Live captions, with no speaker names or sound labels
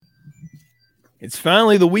It's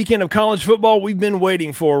finally the weekend of college football we've been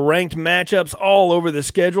waiting for. Ranked matchups all over the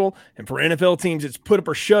schedule. And for NFL teams, it's put up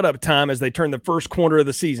or shut up time as they turn the first quarter of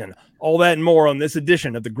the season. All that and more on this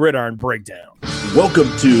edition of the Gridiron Breakdown. Welcome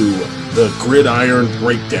to the Gridiron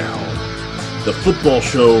Breakdown, the football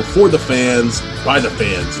show for the fans, by the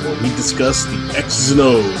fans, where we discuss the X's and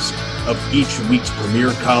O's of each week's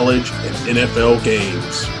premier college and NFL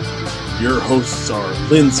games. Your hosts are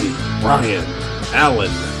Lindsay, Brian, Alan,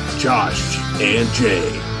 Josh, and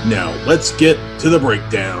Jay. Now let's get to the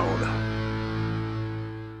breakdown.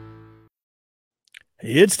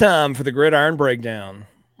 It's time for the Gridiron Breakdown.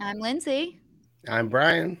 I'm Lindsay. I'm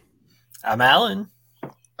Brian. I'm Alan.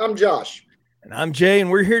 I'm Josh. And I'm Jay,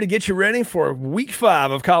 and we're here to get you ready for Week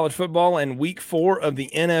 5 of college football and Week 4 of the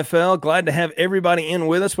NFL. Glad to have everybody in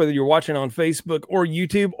with us, whether you're watching on Facebook or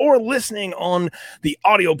YouTube or listening on the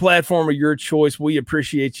audio platform of your choice. We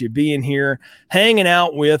appreciate you being here, hanging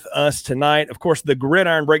out with us tonight. Of course, the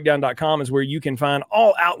gridironbreakdown.com is where you can find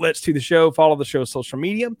all outlets to the show. Follow the show's social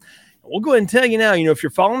media. We'll go ahead and tell you now, if you're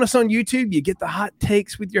following us on YouTube, you get the hot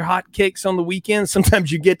takes with your hot cakes on the weekend.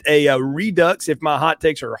 Sometimes you get a redux if my hot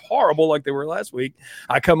takes are horrible like they were last week.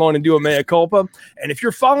 I come on and do a mea culpa. And if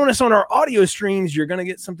you're following us on our audio streams, you're going to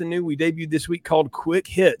get something new we debuted this week called Quick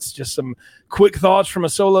Hits. Just some quick thoughts from a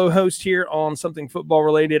solo host here on something football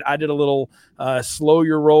related. I did a little slow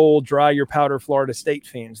your roll, dry your powder Florida State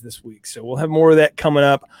fans this week. So we'll have more of that coming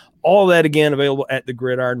up. All that, again, available at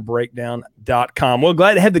thegridironbreakdown.com. Well,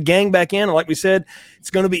 glad to have the gang back in. Like we said,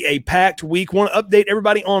 it's going to be a packed week. Want to update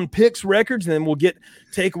everybody on picks records, and then we'll get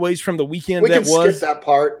takeaways from the weekend that was. We can skip that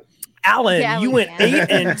part. Alan, you went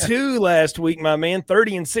 8-2 last week, my man.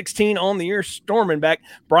 30-16 on the year, storming back.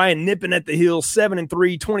 Brian nipping at the heels,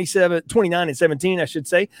 7-3, 29-17, I should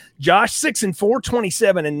say. Josh 6-4,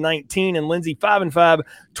 27-19, and Lindsay 5-5,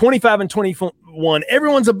 25-21.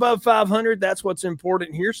 Everyone's above 500. That's what's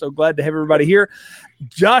important here. So glad to have everybody here.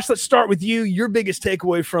 Josh, let's start with you. Your biggest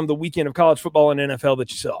takeaway from the weekend of college football and NFL that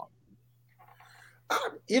you saw.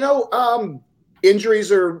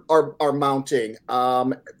 Injuries are mounting.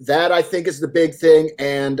 That I think is the big thing.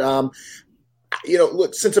 And,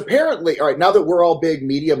 look, since apparently, all right, now that we're all big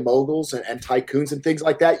media moguls and tycoons and things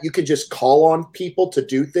like that, you can just call on people to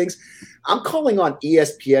do things. I'm calling on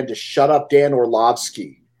ESPN to shut up Dan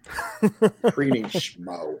Orlovsky. Preening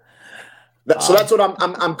schmo. So that's what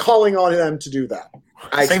I'm calling on them to do that.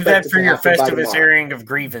 Save that for your Festivus airing of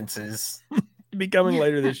grievances. Be coming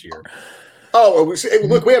later this year. Oh,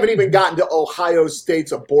 look, we haven't even gotten to Ohio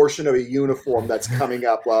State's abortion of a uniform that's coming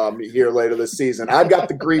up here later this season. I've got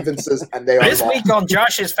the grievances, and they are this week on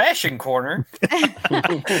Josh's Fashion Corner.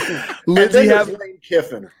 Lindsay, Lane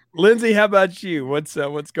Kiffin. Lindsay, how about you? What's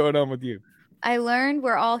going on with you? I learned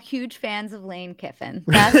we're all huge fans of Lane Kiffin.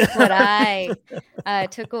 That's what I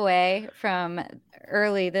took away from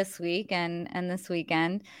early this week and this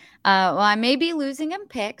weekend. Well, I may be losing in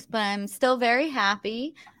picks, but I'm still very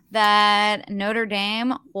happy that Notre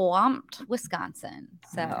Dame whomped Wisconsin.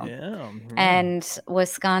 And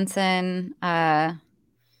Wisconsin, that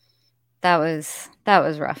was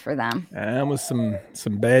rough for them. That was some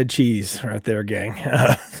bad cheese right there, gang.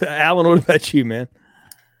 Alan, what about you, man?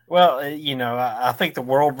 Well, I think the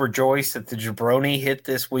world rejoiced that the jabroni hit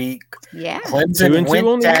this week. Yeah, Clemson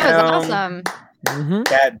went down. That was awesome. Mm-hmm.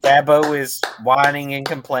 Dabo is whining and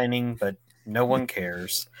complaining, but no one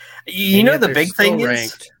cares. The big thing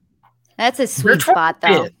is that's a sweet spot,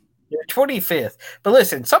 though. They're 25th. But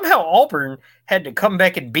listen, somehow Auburn had to come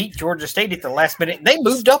back and beat Georgia State at the last minute. They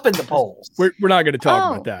moved up in the polls. We're not going to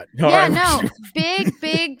talk about that.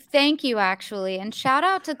 Big thank you, actually. And shout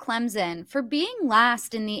out to Clemson for being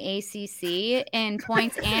last in the ACC in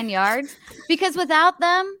points and yards, because without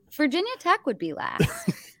them, Virginia Tech would be last.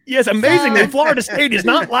 Yes, amazing that Florida State is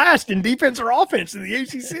not last in defense or offense in the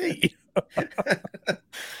ACC.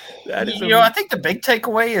 I think the big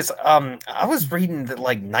takeaway is I was reading that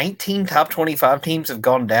like 19 top 25 teams have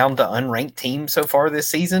gone down to unranked teams so far this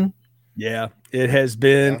season. Yeah, it has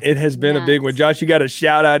been a big one. Josh, you got a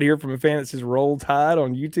shout out here from a fan that says Roll Tide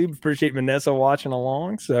on YouTube. Appreciate Vanessa watching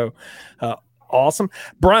along. So awesome.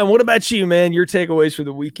 Brian, what about you, man? Your takeaways for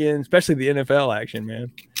the weekend, especially the NFL action,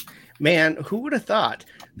 man. Man, who would have thought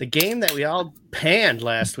the game that we all panned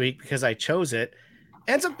last week because I chose it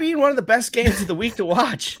ends up being one of the best games of the week to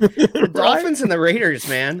watch. The Dolphins and the Raiders,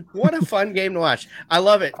 man. What a fun game to watch. I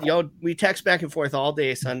love it. We text back and forth all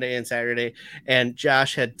day, Sunday and Saturday, and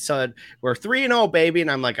Josh had said, we're 3-0, baby. And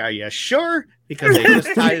I'm like, are you sure? Because they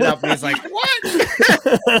just tied it up, and he's like,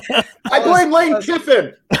 what? I blame Lane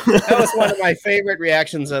Kiffin. That was one of my favorite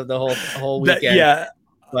reactions of the whole weekend. Yeah.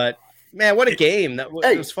 But Man, what a game.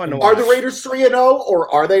 It was fun to watch. Are the Raiders 3-0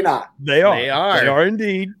 or are they not? They are. They are. They are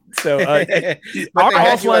indeed. So but our they had you on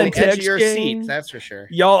offline the edge text of your chain, seat, that's for sure.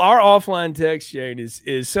 y'all, our offline text chain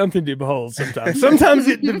is something to behold sometimes. Sometimes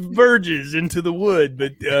it diverges into the wood,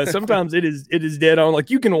 but sometimes it is dead on. Like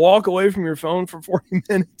you can walk away from your phone for 40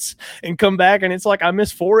 minutes and come back and it's like I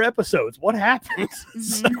missed 4 episodes. What happened?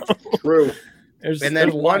 So, True. And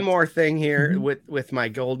then one more thing here with my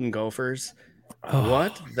Golden Gophers.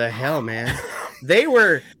 What the hell, man? They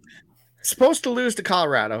were supposed to lose to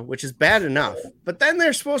Colorado, which is bad enough, but then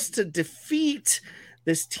they're supposed to defeat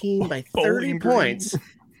this team by 30 points,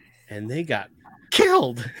 and they got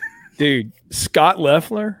killed. Dude, Scott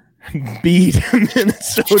Loeffler beat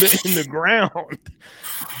Minnesota in the ground.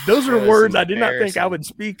 Those are words I did not think I would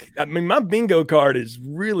speak. I mean, my bingo card is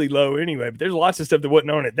really low anyway, but there's lots of stuff that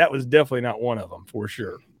wasn't on it. That was definitely not one of them for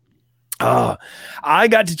sure. I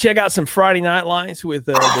got to check out some Friday Night Lights with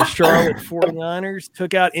the Charlotte 49ers.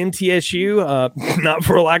 Took out MTSU, not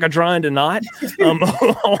for lack of trying to not,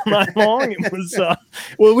 all night long. It was,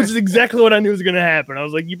 which is exactly what I knew was going to happen. I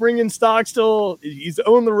was like, you bring in Stockstill, he's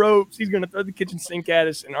on the ropes, he's going to throw the kitchen sink at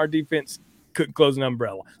us, and our defense couldn't close an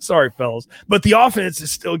umbrella. Sorry, fellas. But the offense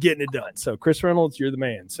is still getting it done. So, Chris Reynolds, you're the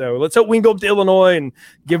man. So, let's hope we can go up to Illinois and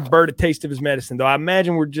give Bird a taste of his medicine, though I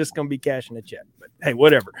imagine we're just going to be cashing a check. But, hey,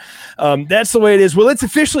 whatever. That's the way it is. Well, it's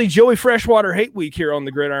officially Joey Freshwater Hate Week here on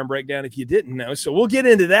the Gridiron Breakdown, if you didn't know. So, we'll get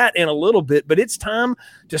into that in a little bit. But it's time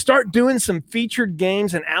to start doing some featured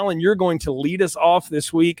games. And, Alan, you're going to lead us off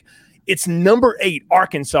this week. It's number 8,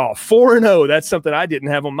 Arkansas, 4-0. That's something I didn't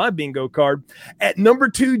have on my bingo card. At number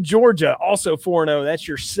 2, Georgia, also 4-0. That's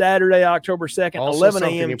your Saturday, October 2nd, also 11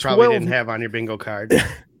 a.m. You probably didn't have on your bingo card.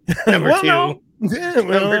 Number 2. No. Yeah,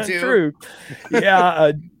 well, number that's 2. True.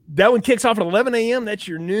 Yeah, that one kicks off at 11 a.m. That's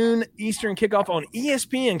your noon Eastern kickoff on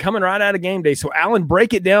ESPN coming right out of game day. So, Alan,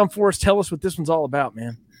 break it down for us. Tell us what this one's all about,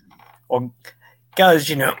 man. Well, guys,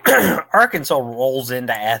 you know, Arkansas rolls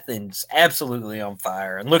into Athens absolutely on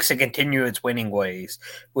fire and looks to continue its winning ways,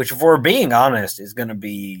 which, if we're being honest, is going to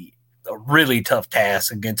be a really tough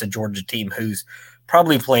task against a Georgia team who's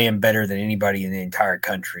probably playing better than anybody in the entire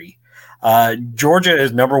country. Georgia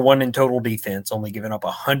is number 1 in total defense, only giving up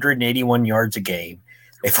 181 yards a game.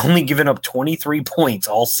 They've only given up 23 points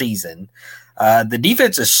all season. The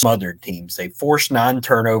defense is smothered teams. They forced 9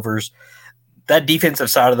 turnovers. That defensive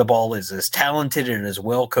side of the ball is as talented and as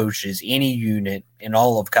well coached as any unit in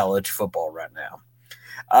all of college football right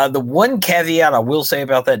now. The one caveat I will say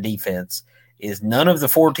about that defense is none of the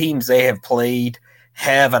 4 teams they have played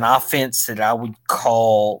have an offense that I would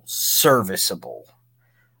call serviceable.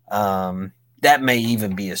 That may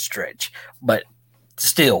even be a stretch, but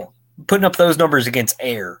still, putting up those numbers against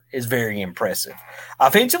air is very impressive.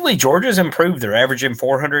 Offensively, Georgia's improved. They're averaging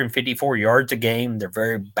 454 yards a game. They're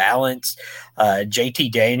very balanced.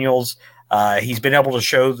 JT Daniels, he's been able to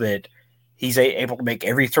show that he's able to make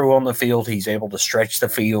every throw on the field. He's able to stretch the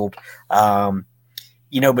field.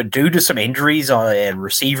 But due to some injuries at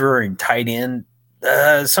receiver and tight end,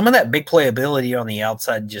 some of that big playability on the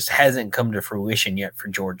outside just hasn't come to fruition yet for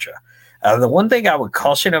Georgia. The one thing I would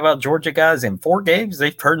caution about Georgia, guys, in 4 games,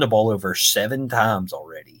 they've turned the ball over 7 times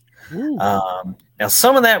already. Now,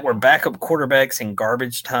 some of that were backup quarterbacks in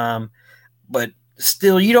garbage time, but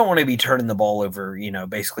still, you don't want to be turning the ball over,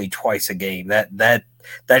 basically twice a game. That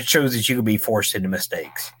shows that you can be forced into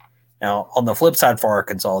mistakes. Now, on the flip side for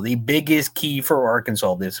Arkansas, the biggest key for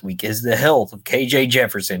Arkansas this week is the health of KJ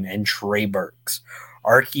Jefferson and Trey Burks.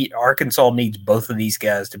 Arkansas needs both of these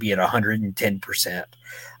guys to be at 110%.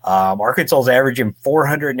 Arkansas is averaging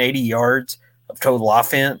 480 yards of total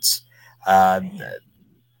offense.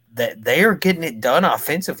 That they are getting it done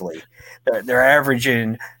offensively. They're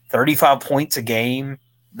averaging 35 points a game.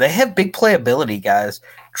 They have big playability, guys.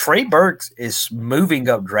 Trey Burks is moving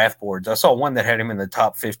up draft boards. I saw one that had him in the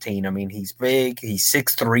top 15. I mean, he's big. He's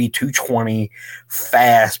 6'3", 220,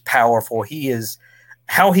 fast, powerful. He is –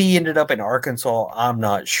 how he ended up in Arkansas, I'm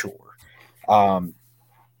not sure.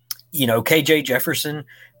 KJ Jefferson,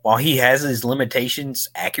 while he has his limitations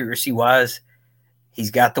accuracy-wise,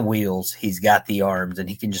 he's got the wheels, he's got the arms, and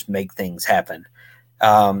he can just make things happen.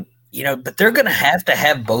 But they're going to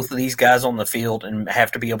have both of these guys on the field and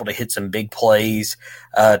have to be able to hit some big plays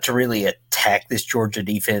to really attack this Georgia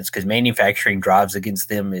defense, because manufacturing drives against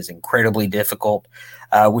them is incredibly difficult,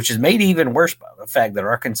 which is made even worse by the fact that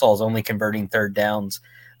Arkansas is only converting third downs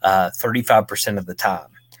 35% of the time.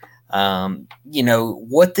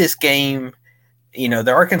 What this game –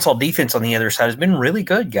 the Arkansas defense on the other side has been really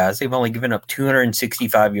good, guys. They've only given up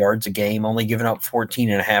 265 yards a game, only given up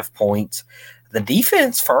 14.5 points. The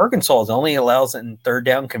defense for Arkansas only allows in third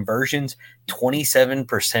down conversions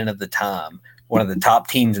 27% of the time, one of the top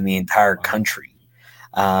teams in the entire country.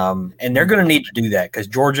 And they're going to need to do that because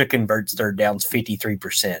Georgia converts third downs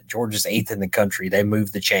 53%. Georgia's 8th in the country. They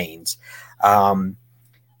move the chains.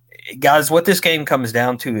 Guys, what this game comes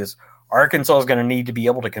down to is Arkansas is going to need to be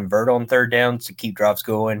able to convert on third downs to keep drives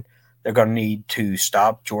going. They're going to need to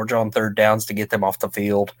stop Georgia on third downs to get them off the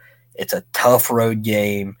field. It's a tough road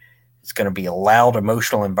game. It's going to be a loud,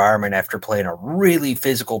 emotional environment after playing a really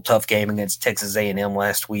physical, tough game against Texas A&M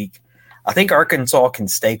last week. I think Arkansas can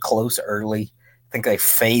stay close early. I think they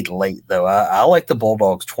fade late, though. I like the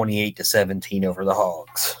Bulldogs 28-17 over the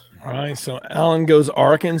Hogs. All right, so Alan goes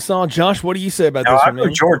Arkansas. Josh, what do you say about this one? I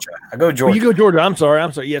go Georgia. Oh, you go Georgia. I'm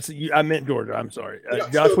sorry. Yes, I meant Georgia. I'm sorry.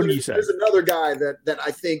 Josh, so what do you say? There's another guy that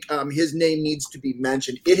I think his name needs to be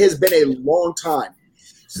mentioned. It has been a long time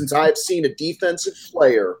since I have seen a defensive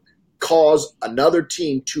player cause another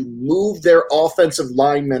team to move their offensive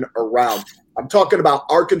linemen around. I'm talking about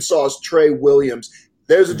Arkansas's Trey Williams.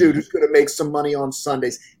 There's a dude who's going to make some money on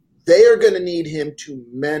Sundays. They are going to need him to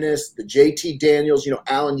menace the JT Daniels.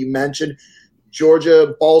 Alan, you mentioned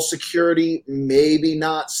Georgia ball security, maybe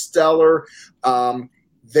not stellar.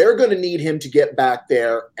 They're going to need him to get back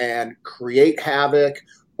there and create havoc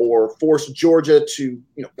or force Georgia to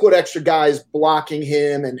put extra guys blocking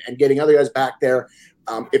him and getting other guys back there.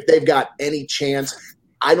 If they've got any chance,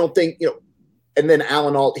 I don't think, and then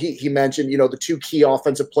Alan, he mentioned, the two key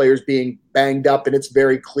offensive players being banged up, and it's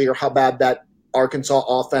very clear how bad that Arkansas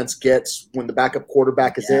offense gets when the backup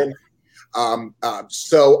quarterback is in.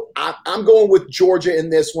 So I'm going with Georgia in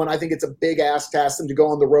this one. I think it's a big ask to ask them to go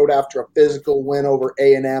on the road after a physical win over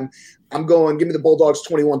A&M. I'm going, give me the Bulldogs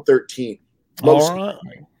 21-13. All right.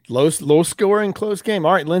 Low scoring, close game.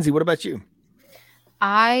 All right, Lindsay, what about you?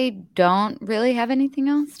 I don't really have anything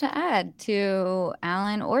else to add to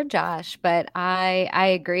Alan or Josh, but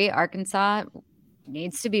I agree. Arkansas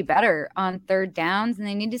needs to be better on third downs, and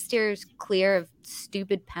they need to steer clear of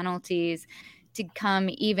stupid penalties to come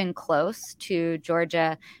even close to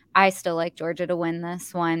Georgia. I still like Georgia to win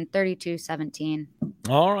this one, 32-17.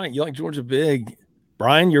 All right, you like Georgia big.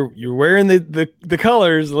 Brian, you're wearing the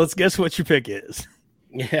colors. Let's guess what your pick is.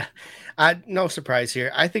 Yeah, no surprise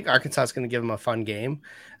here. I think Arkansas is going to give them a fun game.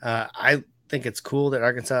 I think it's cool that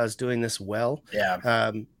Arkansas is doing this well.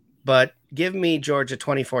 Yeah. But give me Georgia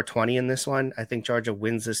 24-20 in this one. I think Georgia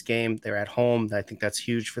wins this game. They're at home. I think that's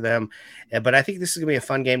huge for them. But I think this is going to be a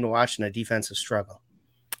fun game to watch and a defensive struggle.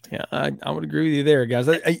 Yeah, I would agree with you there, guys.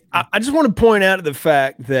 I just want to point out the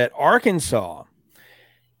fact that Arkansas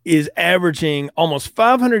is averaging almost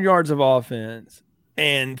 500 yards of offense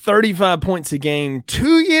and 35 points a game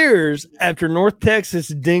 2 years after North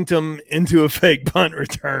Texas dinked them into a fake punt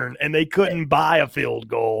return and they couldn't buy a field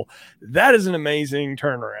goal. That is an amazing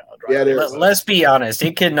turnaround. Right? Yeah, it is. Let's be honest.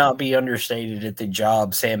 It cannot be understated at the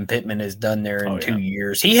job Sam Pittman has done there in 2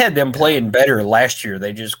 years. He had them playing better last year.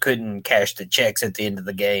 They just couldn't cash the checks at the end of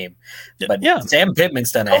the game. But Sam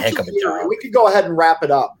Pittman's done a heck of a job. We could go ahead and wrap it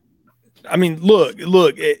up. I mean, look,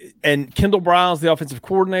 and Kendall Briles, the offensive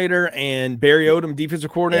coordinator, and Barry Odom,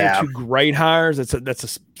 defensive coordinator, two great hires. That's a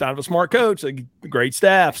sign of a smart coach, a great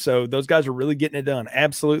staff. So those guys are really getting it done.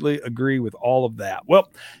 Absolutely agree with all of that.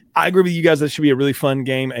 Well, I agree with you guys. That should be a really fun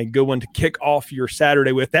game, a good one to kick off your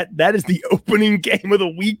Saturday with. That is the opening game of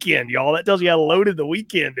the weekend, y'all. That tells you how loaded the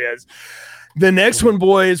weekend is. The next one,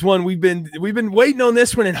 boy, is one we've been waiting on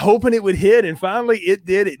this one and hoping it would hit, and finally it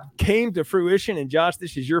did. It came to fruition. And Josh,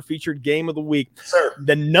 this is your featured game of the week. Sir.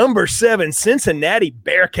 The number 7 Cincinnati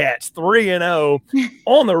Bearcats 3-0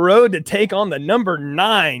 on the road to take on the number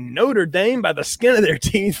 9 Notre Dame by the skin of their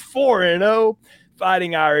teeth 4-0.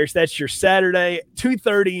 Fighting Irish. That's your Saturday,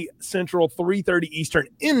 2:30 Central, 3:30 Eastern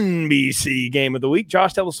NBC game of the week.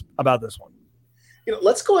 Josh, tell us about this one.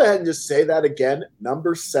 Let's go ahead and just say that again.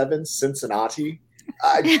 Number 7 Cincinnati.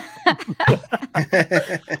 They're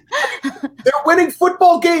winning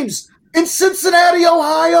football games in Cincinnati,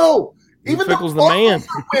 Ohio. Even Fickle's the man.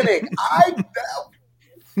 Are winning.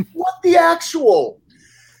 What the actual?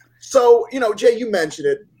 So, Jay, you mentioned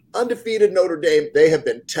it. Undefeated Notre Dame. They have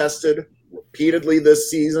been tested repeatedly this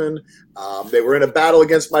season. They were in a battle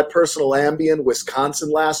against my personal Ambien, Wisconsin,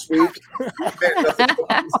 last week.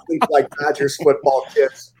 Nothing sleep like Badgers football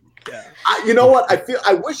kids. Yeah. You know what?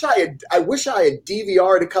 I wish I had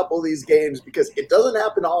DVR'd a couple of these games because it doesn't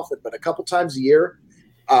happen often, but a couple times a year,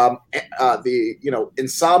 the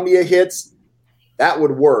insomnia hits. That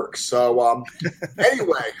would work. So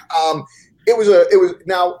anyway, it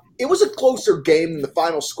was a closer game than the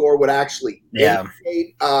final score would actually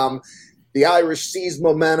indicate. The Irish seized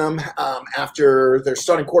momentum after their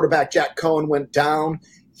starting quarterback, Jack Cohen, went down.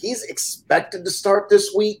 He's expected to start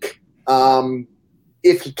this week.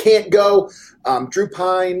 If he can't go, Drew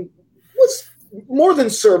Pine was more than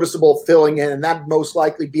serviceable filling in, and that'd most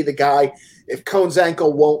likely be the guy if Cohen's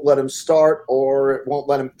ankle won't let him start or it won't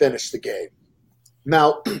let him finish the game.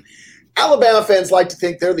 Now, Alabama fans like to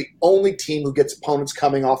think they're the only team who gets opponents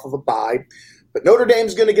coming off of a bye, but Notre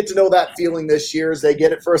Dame's going to get to know that feeling this year as they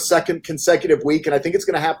get it for a second consecutive week, and I think it's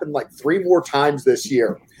going to happen like 3 more times this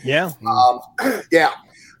year. Yeah. Yeah.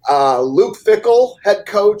 Luke Fickell, head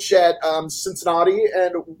coach at Cincinnati,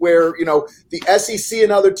 and where, the SEC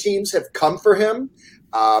and other teams have come for him.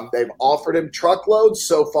 They've offered him truckloads.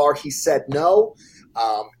 So far, he said no.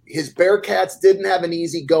 His Bearcats didn't have an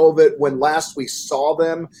easy go of it when last we saw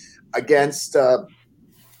them against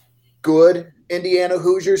good Indiana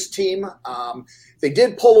Hoosiers team. They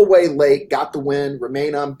did pull away late, got the win,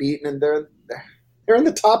 remain unbeaten, and they're in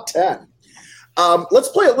the top 10. Let's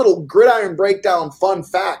play a little gridiron breakdown fun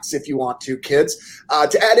facts if you want to, kids.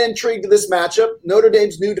 To add intrigue to this matchup, Notre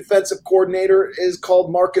Dame's new defensive coordinator is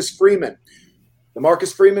called Marcus Freeman.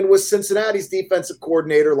 Marcus Freeman was Cincinnati's defensive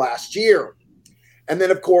coordinator last year. And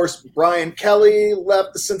then, of course, Brian Kelly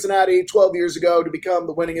left the Cincinnati 12 years ago to become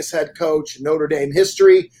the winningest head coach in Notre Dame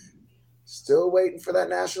history. Still waiting for that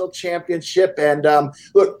national championship. And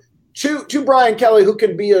look, to Brian Kelly, who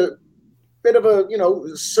can be a bit of a,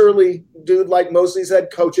 surly dude like most of these head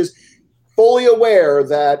coaches, fully aware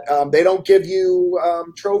that they don't give you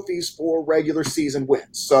trophies for regular season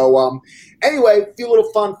wins. So anyway, a few little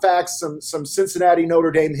fun facts, some Cincinnati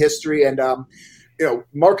Notre Dame history. And,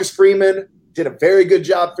 Marcus Freeman did a very good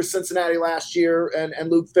job for Cincinnati last year,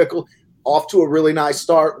 and Luke Fickell off to a really nice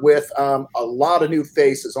start with a lot of new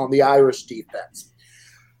faces on the Irish defense.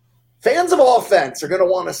 Fans of offense are going to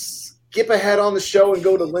want to skip ahead on the show and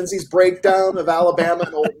go to Lindsay's breakdown of Alabama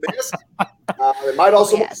and Ole Miss. They might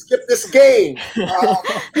also want to skip this game.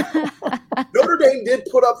 Notre Dame did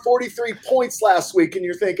put up 43 points last week, and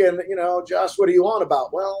you're thinking, Josh, what are you on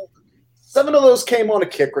about? Well, 7 of those came on a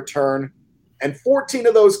kick return, and 14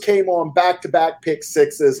 of those came on back-to-back pick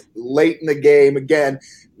sixes late in the game, again,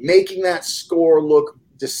 making that score look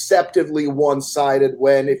deceptively one-sided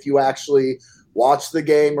when if you actually watch the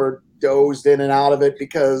game or dozed in and out of it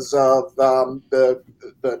because of the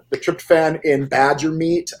tryptophan in badger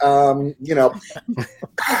meat.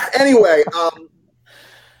 Anyway,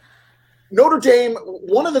 Notre Dame,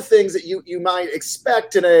 one of the things that you might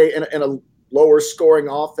expect in a lower scoring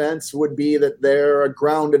offense would be that they're a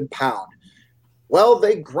ground and pound. Well,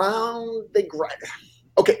 they grind.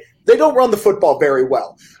 Okay, they don't run the football very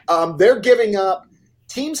well. They're giving up.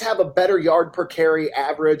 Teams have a better yard per carry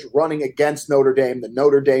average running against Notre Dame than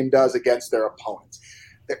Notre Dame does against their opponents.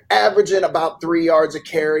 They're averaging about 3 yards a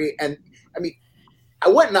carry. And I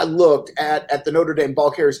went and I looked at the Notre Dame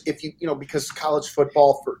ball carriers because college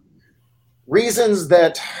football, for reasons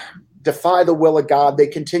that defy the will of God, they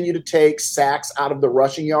continue to take sacks out of the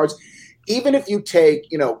rushing yards. Even if you take,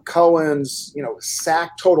 Cohen's,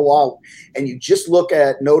 sack total out and you just look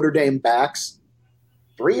at Notre Dame backs,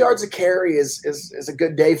 3 yards a carry is a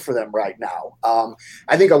good day for them right now.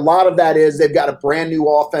 I think a lot of that is they've got a brand new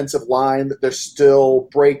offensive line that they're still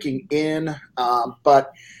breaking in.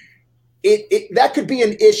 But that could be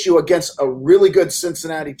an issue against a really good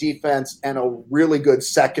Cincinnati defense and a really good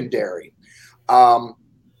secondary. So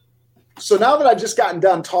now that I've just gotten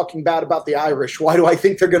done talking bad about the Irish, why do I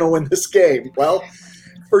think they're going to win this game? Well,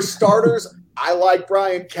 for starters, I like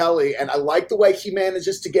Brian Kelly, and I like the way he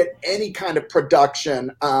manages to get any kind of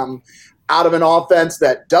production out of an offense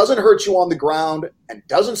that doesn't hurt you on the ground and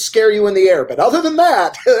doesn't scare you in the air. But other than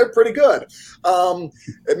that, they're pretty good.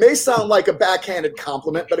 It may sound like a backhanded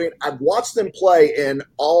compliment, but I've watched them play in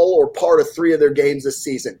all or part of 3 of their games this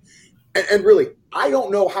season. And really, I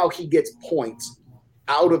don't know how he gets points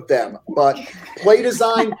out of them, but play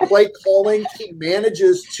design, play calling, he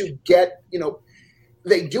manages to get,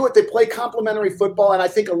 they do it. They play complementary football, and I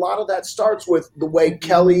think a lot of that starts with the way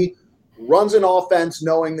Kelly runs an offense,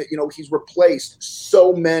 knowing that he's replaced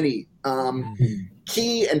so many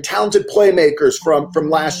key and talented playmakers from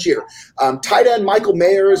last year. Tight end Michael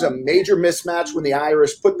Mayer is a major mismatch when the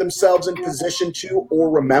Irish put themselves in position to or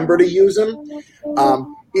remember to use him.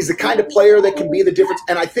 He's the kind of player that can be the difference,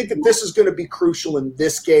 and I think that this is going to be crucial in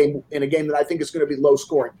this game, in a game that I think is going to be low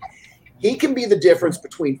scoring. He can be the difference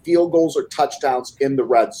between field goals or touchdowns in the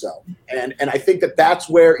red zone. And I think that that's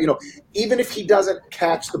where, even if he doesn't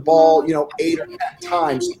catch the ball, 8 or 10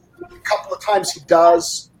 times, a couple of times he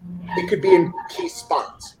does, it could be in key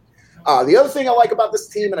spots. The other thing I like about this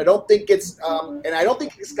team, and I don't think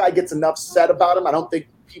this guy gets enough said about him. I don't think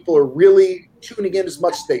people are really tuning in as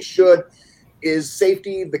much as they should. Is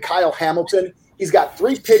safety, the Kyle Hamilton. He's got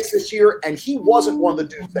 3 picks this year, and he wasn't one of the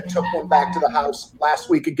dudes that took one back to the house last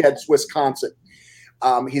week against Wisconsin.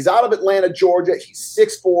 He's out of Atlanta, Georgia. He's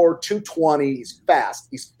 6'4", 220. He's fast.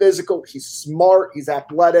 He's physical. He's smart. He's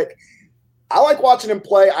athletic. I like watching him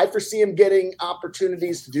play. I foresee him getting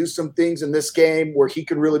opportunities to do some things in this game where he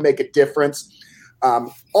can really make a difference.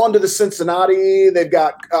 On to the Cincinnati. They've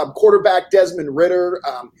got quarterback Desmond Ridder.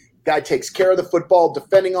 Guy takes care of the football,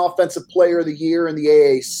 defending offensive player of the year in the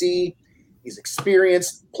AAC. He's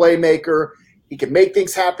experienced playmaker. He can make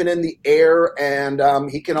things happen in the air,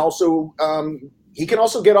 and he can also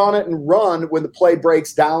get on it and run when the play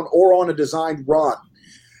breaks down or on a designed run.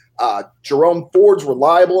 Jerome Ford's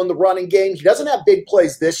reliable in the running game. He doesn't have big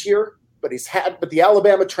plays this year, but the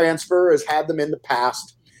Alabama transfer has had them in the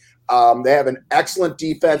past. They have an excellent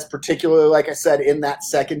defense, particularly, like I said, in that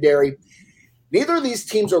secondary. Neither of these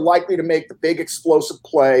teams are likely to make the big explosive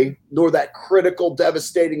play, nor that critical,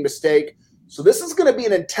 devastating mistake. So this is going to be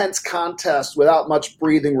an intense contest without much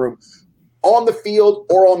breathing room on the field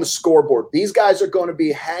or on the scoreboard. These guys are going to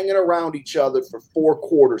be hanging around each other for 4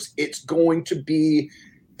 quarters. It's really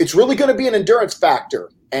going to be an endurance factor.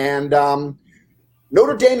 And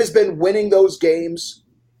Notre Dame has been winning those games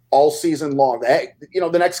all season long.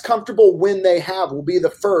 The next comfortable win they have will be the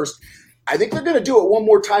first. I think they're going to do it one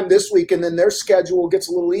more time this week, and then their schedule gets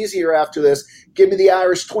a little easier after this. Give me the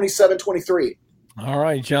Irish 27-23. All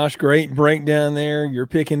right, Josh, great breakdown there. You're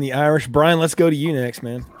picking the Irish. Brian, let's go to you next,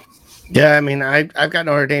 man. Yeah, I mean, I've got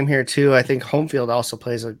Notre Dame here too. I think home field also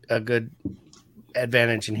plays a good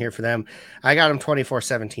advantage in here for them. I got them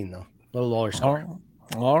 24-17 though. A little lower score.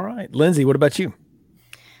 All right. Lindsay, what about you?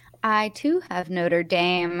 I too have Notre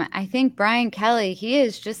Dame. I think Brian Kelly,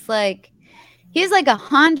 he's like a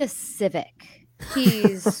Honda Civic.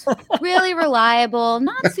 He's really reliable,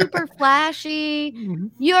 not super flashy.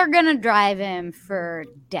 You're going to drive him for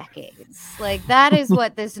decades. Like, that is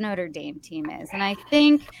what this Notre Dame team is. And I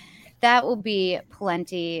think that will be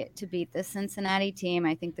plenty to beat the Cincinnati team.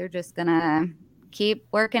 I think they're just going to keep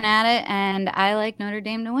working at it, and I like Notre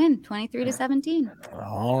Dame to win 23-17.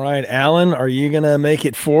 All right, Alan, are you going to make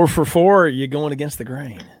it 4 for 4, or are you going against the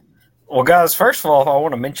grain? Well, guys, first of all, I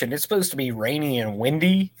want to mention it's supposed to be rainy and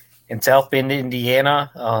windy in South Bend,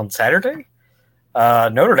 Indiana on Saturday.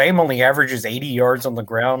 Notre Dame only averages 80 yards on the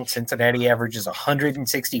ground. Cincinnati averages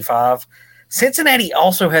 165. Cincinnati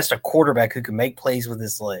also has a quarterback who can make plays with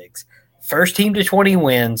his legs. First team to 20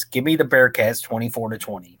 wins. Give me the Bearcats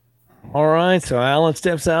 24-20. All right, so Alan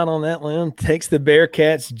steps out on that limb, takes the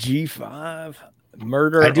Bearcats G5.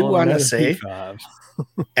 Murder. I do on want to another say, P5.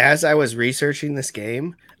 as I was researching this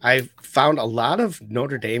game, I found a lot of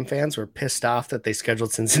Notre Dame fans were pissed off that they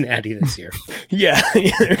scheduled Cincinnati this year. Yeah,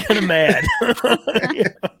 they're kind of mad.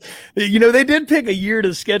 They did pick a year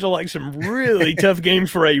to schedule like some really tough games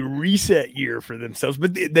for a reset year for themselves,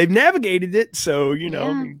 but they've navigated it. So,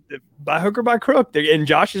 by hook or by crook, and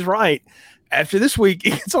Josh is right. After this week,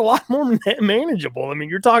 it's a lot more manageable. I mean,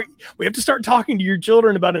 we have to start talking to your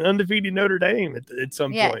children about an undefeated Notre Dame at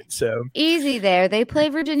some point. So easy there. They play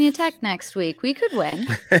Virginia Tech next week. We could win.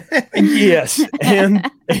 Yes,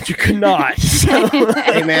 and you could not. So.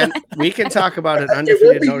 Hey, man, we can talk about an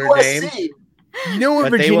undefeated Notre Dame. You know what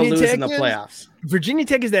but Virginia they will lose Tech in the playoffs. Virginia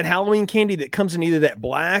Tech is that Halloween candy that comes in either that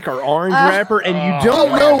black or orange wrapper, and you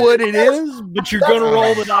don't know what it is, but you're going to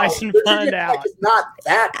roll the dice and find out. It's not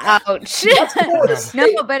that. Ouch.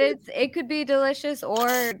 No, but it could be delicious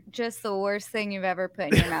or just the worst thing you've ever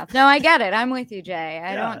put in your mouth. No, I get it. I'm with you, Jay.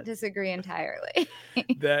 I don't disagree entirely.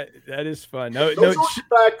 That is fun. No,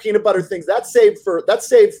 black peanut butter things. That's saved for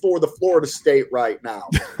the Florida State right now.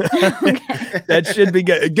 That should be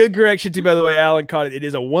good. Good correction too, by the way. Alan caught it. It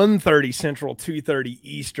is a 1:30 Central, 2:30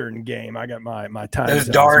 Eastern game. I got my time. Those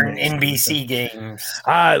darn NBC games.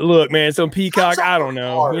 Look, man, it's on Peacock. I don't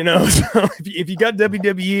know. So if you got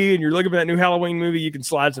WWE and you're looking for that new Halloween movie, you can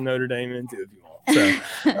slide some Notre Dame into it if you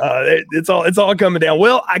want. So it's all coming down.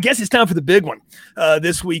 Well, I guess it's time for the big one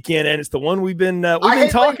this weekend, and it's the one we've been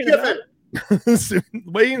talking about.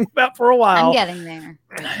 Waiting about for a while. I'm getting there.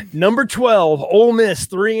 Number 12, Ole Miss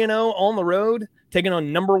 3-0 on the road, taking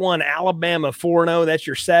on number 1 Alabama 4-0. That's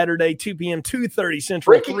your Saturday, 2 p.m., 2:30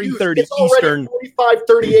 Central, 3:30 Eastern.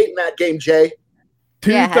 45-38 in that game, Jay.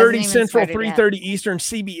 2:30 Central, 3:30 Eastern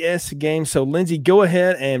CBS game. So, Lindsay, go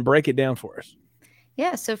ahead and break it down for us.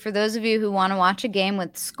 Yeah, so for those of you who want to watch a game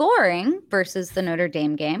with scoring versus the Notre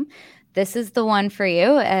Dame game, this is the one for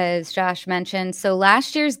you, as Josh mentioned. So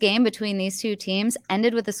last year's game between these two teams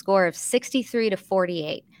ended with a score of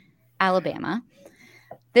 63-48. Alabama.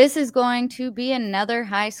 This is going to be another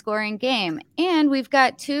high-scoring game, and we've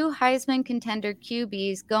got two Heisman contender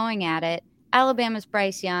QBs going at it, Alabama's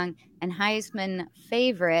Bryce Young and Heisman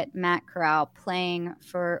favorite Matt Corral playing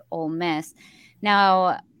for Ole Miss.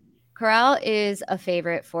 Now, Corral is a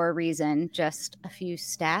favorite for a reason. Just a few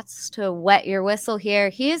stats to wet your whistle here.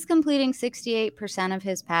 He is completing 68% of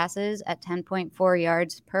his passes at 10.4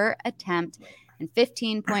 yards per attempt and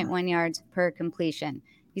 15.1 yards per completion.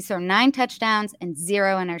 He's thrown 9 touchdowns and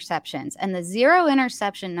 0 interceptions. And the 0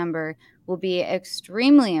 interception number will be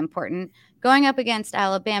extremely important going up against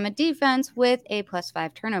Alabama defense with a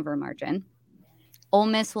 +5 turnover margin. Ole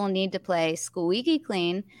Miss will need to play squeaky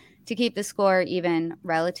clean to keep the score even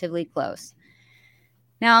relatively close.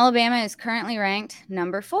 Now, Alabama is currently ranked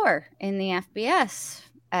number 4 in the FBS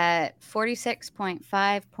at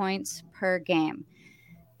 46.5 points per game.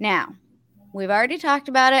 Now, we've already talked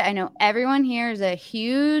about it. I know everyone here is a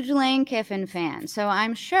huge Lane Kiffin fan, so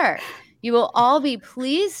I'm sure you will all be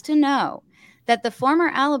pleased to know that the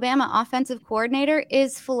former Alabama offensive coordinator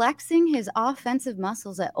is flexing his offensive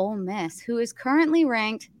muscles at Ole Miss, who is currently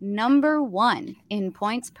ranked number 1 in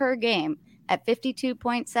points per game at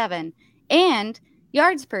 52.7 and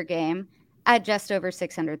yards per game at just over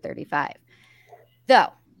 635.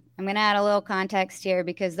 Though, I'm going to add a little context here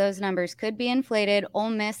because those numbers could be inflated.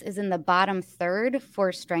 Ole Miss is in the bottom third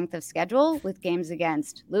for strength of schedule with games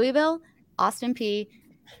against Louisville, Austin Peay,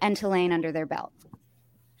 and Tulane under their belt.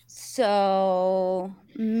 So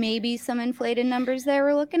maybe some inflated numbers there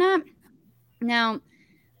we're looking at. Now,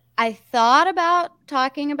 I thought about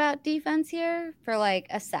talking about defense here for like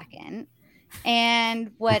a second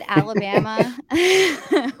and what Alabama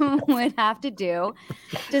would have to do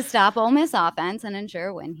to stop Ole Miss offense and ensure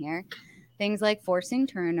a win here. Things like forcing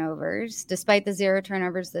turnovers. Despite the 0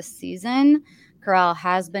 turnovers this season, Corral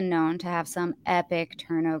has been known to have some epic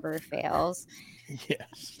turnover fails.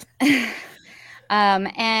 Yes.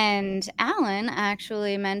 And Alan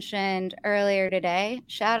actually mentioned earlier today,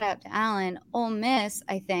 shout out to Alan, Ole Miss,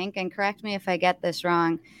 I think, and correct me if I get this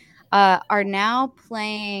wrong, are now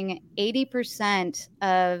playing 80%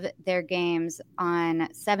 of their games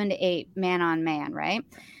on 7 to 8 man-on-man, right?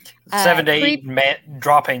 7 to 8,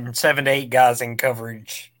 dropping 7 to 8 guys in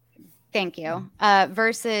coverage. Thank you.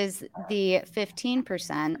 Versus the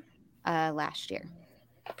 15% last year,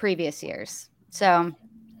 previous years. So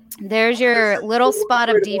there's your little spot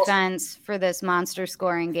of defense for this monster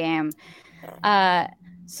scoring game.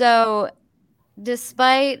 So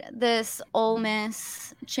despite this Ole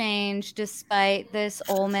Miss change, despite this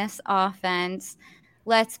Ole Miss offense,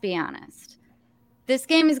 let's be honest. This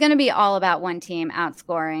game is going to be all about one team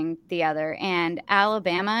outscoring the other, and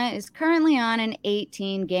Alabama is currently on an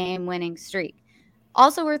 18-game winning streak.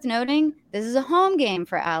 Also worth noting, this is a home game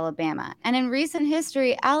for Alabama, and in recent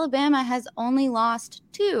history, Alabama has only lost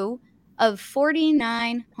 2 of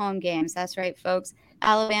 49 home games. That's right, folks.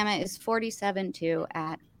 Alabama is 47-2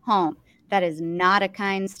 at home. That is not a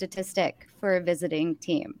kind statistic for a visiting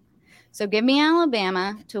team. So give me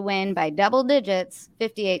Alabama to win by double digits,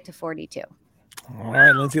 58-42. All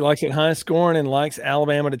right, Lindsay likes it high scoring and likes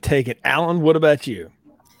Alabama to take it. Alan, what about you?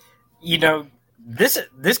 You know, this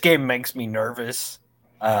game makes me nervous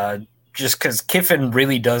just because Kiffin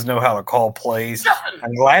really does know how to call plays.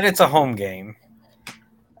 I'm glad it's a home game.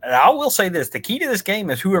 And I will say this, the key to this game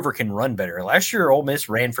is whoever can run better. Last year, Ole Miss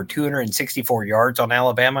ran for 264 yards on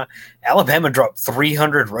Alabama. Alabama dropped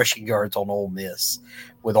 300 rushing yards on Ole Miss.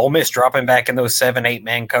 With Ole Miss dropping back in those 7-8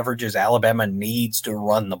 man coverages, Alabama needs to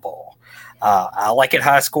run the ball. I like it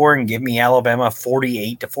high scoring. Give me Alabama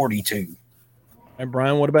 48-42. And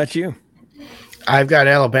Brian, what about you? I've got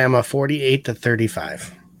Alabama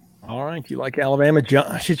 48-35. All right, you like Alabama.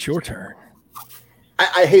 Josh, it's your turn.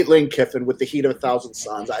 I hate Lane Kiffin with the heat of 1,000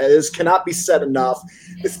 suns. This cannot be said enough.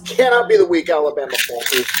 This cannot be the week Alabama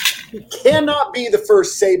falters. He cannot be the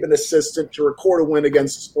first Saban assistant to record a win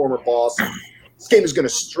against his former boss. This game is going to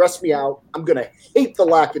stress me out. I'm going to hate the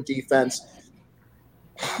lack of defense.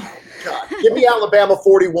 God, give me Alabama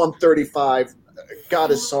 41-35. God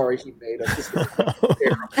is sorry he made us.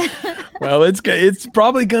 Well, it's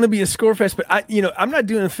probably going to be a score fest, but I'm not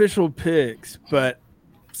doing official picks, but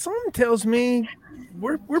something tells me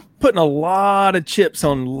we're putting a lot of chips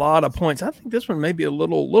on a lot of points. I think this one may be a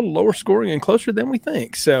little lower scoring and closer than we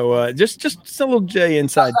think. So just a little J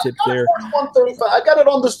inside tip there. 41-35. I got it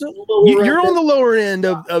on the lower You're end. on the lower end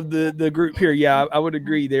of the group here. Yeah, I would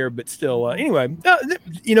agree there. But still, anyway,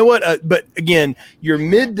 you know what? But again, your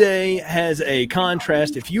midday has a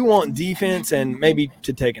contrast. If you want defense and maybe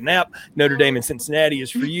to take a nap, Notre Dame and Cincinnati is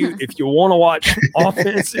for you. If you want to watch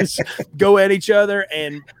offenses go at each other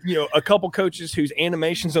and a couple coaches whose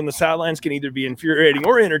animations on the sidelines can either be infuriating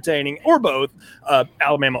or entertaining or both.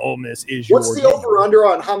 Alabama Ole Miss is What's your the over-under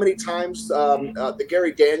on how many times the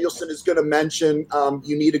Gary Danielson is going to mention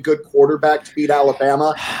you need a good quarterback to beat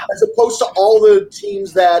Alabama, as opposed to all the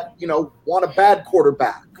teams that, want a bad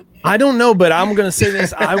quarterback? I don't know, but I'm going to say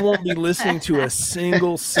this. I won't be listening to a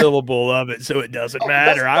single syllable of it, so it doesn't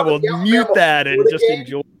matter. I will mute that and just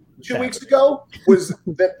enjoy. 2 weeks ago was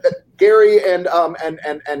that Gary and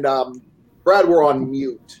Brad were on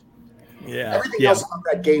mute. Yeah. Everything else on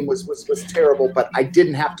that game was terrible, but I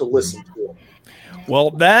didn't have to listen to it.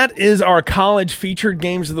 Well, that is our college featured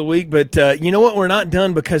games of the week. But you know what? We're not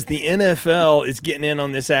done because the NFL is getting in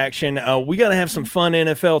on this action. We got to have some fun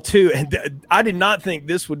NFL too. And I did not think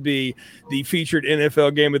this would be the featured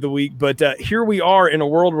NFL game of the week. But here we are in a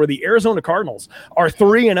world where the Arizona Cardinals are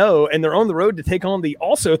 3-0, and they're on the road to take on the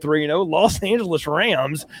also 3-0 Los Angeles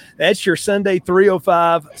Rams. That's your Sunday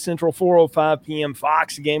 3:05 Central, 4:05 p.m.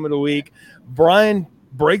 Fox game of the week. Brian,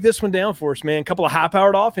 break this one down for us, man. A couple of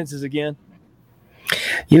high-powered offenses again.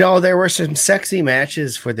 There were some sexy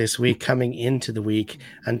matches for this week coming into the week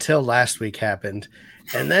until last week happened.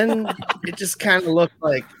 And then it just kind of looked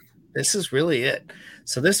like this is really it.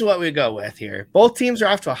 So this is what we go with here. Both teams are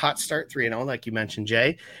off to a hot start, 3-0, like you mentioned,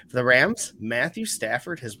 Jay. For the Rams, Matthew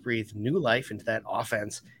Stafford has breathed new life into that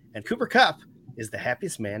offense, and Cooper Kupp is the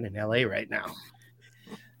happiest man in LA right now.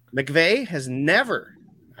 McVay has never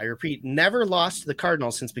lost to the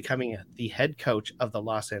Cardinals since becoming the head coach of the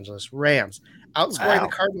Los Angeles Rams, outscoring the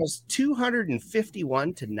Cardinals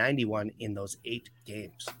 251-91 in those 8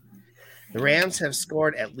 games. The Rams have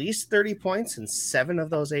scored at least 30 points in 7 of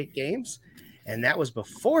those 8 games, and that was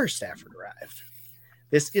before Stafford arrived.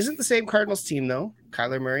 This isn't the same Cardinals team, though.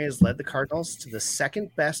 Kyler Murray has led the Cardinals to the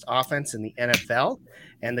second best offense in the NFL,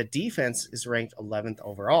 and the defense is ranked 11th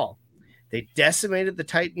overall. They decimated the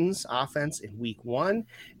Titans' offense in week 1,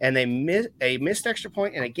 and they missed extra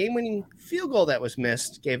point and a game-winning field goal that was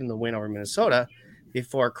missed gave them the win over Minnesota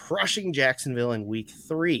before crushing Jacksonville in week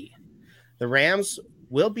 3. The Rams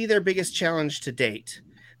will be their biggest challenge to date.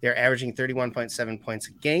 They're averaging 31.7 points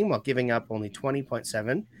a game while giving up only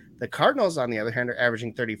 20.7. The Cardinals, on the other hand, are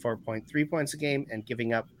averaging 34.3 points a game and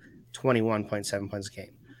giving up 21.7 points a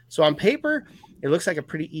game. So on paper, it looks like a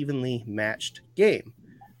pretty evenly matched game.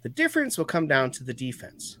 The difference will come down to the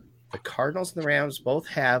defense. The Cardinals and the Rams both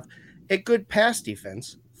have a good pass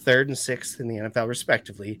defense, 3rd and 6th in the NFL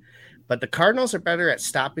respectively, but the Cardinals are better at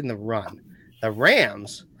stopping the run. The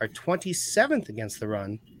Rams are 27th against the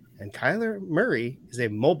run, and Kyler Murray is a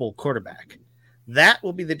mobile quarterback. That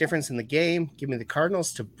will be the difference in the game. Give me the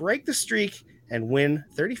Cardinals to break the streak and win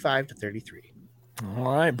 35-33.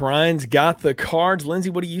 All right, Brian's got the Cards. Lindsay,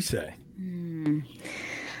 what do you say?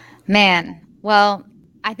 Man, well,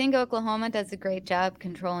 I think Oklahoma does a great job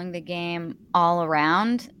controlling the game all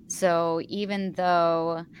around. So even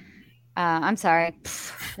though, I'm sorry,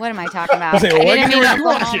 what am I talking about? I didn't mean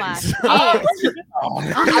Oklahoma.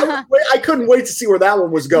 I couldn't wait to see where that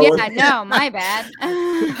one was going. Yeah, no, my bad.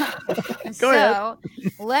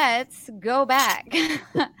 Let's go back.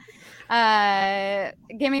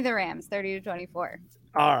 Give me the Rams, 30-24. All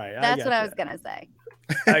right. That's what I was going to say.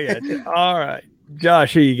 I got you. All right.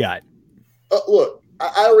 Josh, who you got? Look,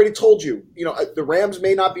 I already told you, the Rams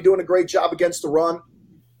may not be doing a great job against the run.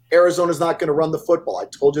 Arizona's not going to run the football. I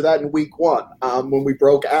told you that in week 1 when we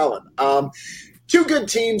broke Allen. 2 good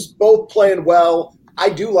teams, both playing well. I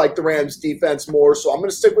do like the Rams defense more, so I'm going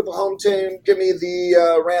to stick with the home team. Give me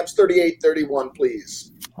the Rams 38-31,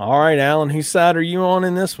 please. All right, Alan, whose side are you on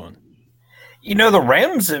in this one? The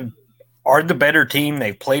Rams are the better team.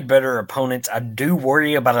 They've played better opponents. I do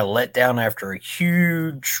worry about a letdown after a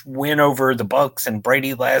huge win over the Bucs and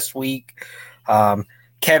Brady last week.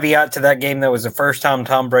 Caveat to that game, that was the first time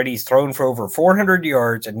Tom Brady's thrown for over 400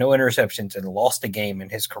 yards and no interceptions and lost a game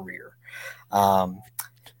in his career.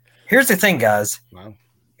 Here's the thing, guys. Wow.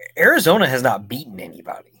 Arizona has not beaten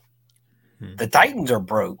anybody. The Titans are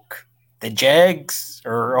broke. The Jags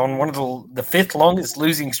are on one of the 5th longest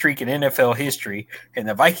losing streak in NFL history, and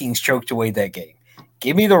the Vikings choked away that game.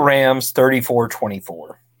 Give me the Rams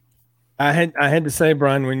 34-24. I had to say,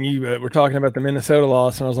 Brian, when you were talking about the Minnesota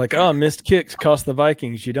loss, and I was like, oh, missed kicks cost the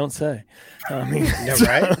Vikings. You don't say. I mean, yeah,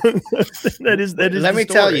 right? that is. Let me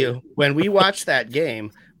tell you, when we watched that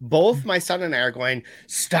game, both my son and I are going,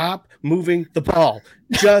 stop moving the ball.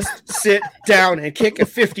 Just sit down and kick a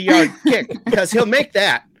 50-yard kick because he'll make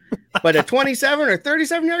that. But a 27 or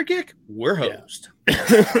 37-yard kick, we're hosed.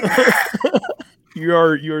 You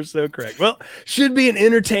are so correct. Well, should be an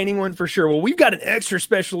entertaining one for sure. Well, we've got an extra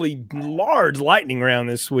specially large lightning round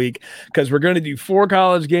this week because we're going to do 4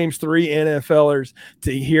 college games, 3 NFLers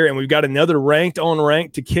to hear, and we've got another ranked on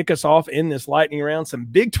ranked to kick us off in this lightning round. Some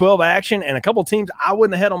Big 12 action and a couple teams I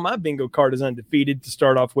wouldn't have had on my bingo card as undefeated to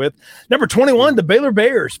start off with. Number 21, the Baylor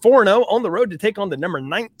Bears, 4-0 on the road to take on the number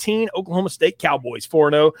 19 Oklahoma State Cowboys,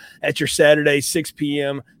 4-0 at your Saturday, 6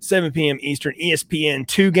 p.m., 7 p.m. Eastern, ESPN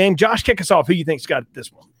 2 game. Josh, kick us off. Who you think's got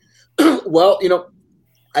this one? Well,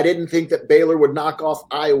 I didn't think that Baylor would knock off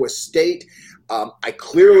Iowa State. I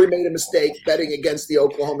clearly made a mistake betting against the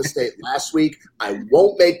Oklahoma State last week. I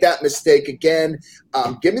won't make that mistake again.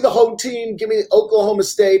 Give me the home team. Give me Oklahoma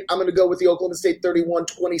State. I'm going to go with the Oklahoma State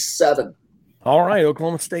 31-27. All right,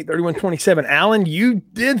 Oklahoma State 31-27. Alan, you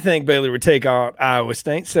did think Baylor would take out Iowa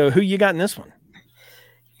State, so who you got in this one?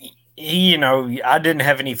 I didn't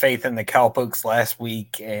have any faith in the Cowpokes last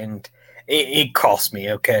week, and it cost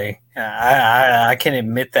me, okay? I can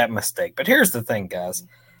admit that mistake. But here's the thing, guys.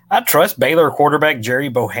 I trust Baylor quarterback Jerry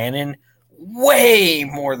Bohannon way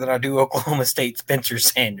more than I do Oklahoma State Spencer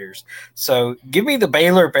Sanders. So give me the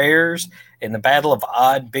Baylor Bears in the battle of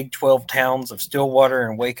odd Big 12 towns of Stillwater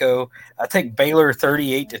and Waco. I take Baylor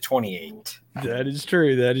 38-28. That is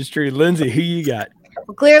true. Lindsay, who you got?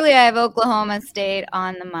 Well, clearly, I have Oklahoma State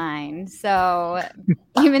on the mind. So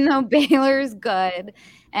even though Baylor's good,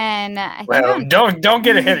 and I think don't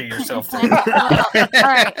get ahead of yourself. All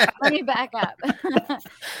right, let me back up.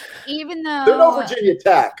 Even though they're no Virginia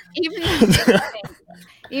Tech,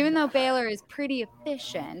 even though Baylor is pretty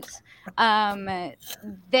efficient,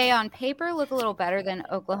 they on paper look a little better than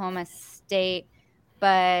Oklahoma State.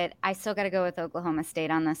 But I still got to go with Oklahoma State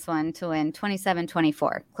on this one to win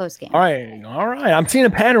 27-24. Close game. All right. I'm seeing a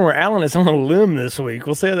pattern where Alan is on a limb this week.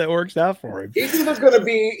 We'll see how that works out for him. He's either going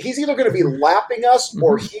to be lapping us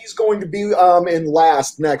or he's going to be in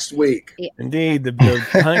last next week. Yeah. Indeed.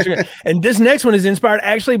 And this next one is inspired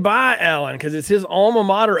actually by Alan because it's his alma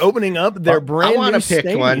mater opening up their brand new I want to pick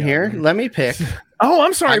stadium. one here. Let me pick. Oh,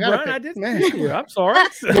 I'm sorry, Brian. I didn't pick you. I'm sorry.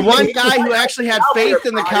 The one guy who actually had faith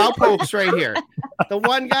in the Cowpokes right here. The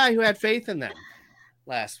one guy who had faith in them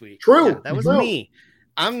last week. True. Yeah, that was me.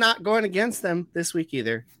 I'm not going against them this week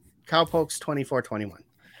either. Cowpokes 24-21.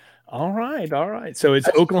 All right. So it's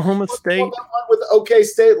Oklahoma State. With OK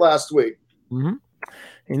State last week. Mm-hmm.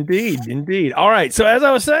 Indeed. All right. So as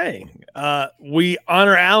I was saying, we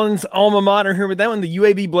honor Alan's alma mater here with that one. The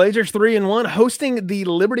UAB Blazers 3-1, hosting the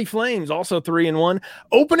Liberty Flames, also 3-1,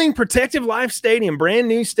 opening Protective Life Stadium, brand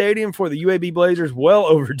new stadium for the UAB Blazers, well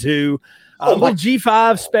overdue. Little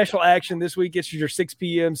G5 special action this week. It's your 6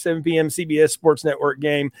 p.m., 7 p.m. CBS Sports Network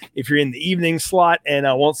game. If you're in the evening slot and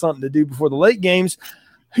want something to do before the late games,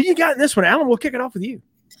 who you got in this one, Alan? We'll kick it off with you.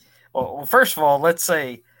 Well, first of all, let's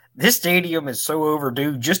say this stadium is so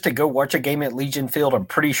overdue. Just to go watch a game at Legion Field, I'm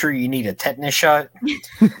pretty sure you need a tetanus shot.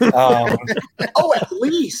 At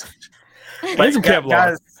least.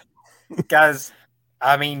 Guys,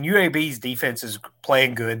 I mean, UAB's defense is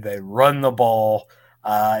playing good. They run the ball.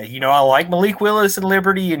 I like Malik Willis and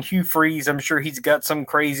Liberty and Hugh Freeze. I'm sure he's got some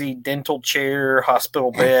crazy dental chair,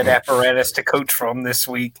 hospital bed apparatus to coach from this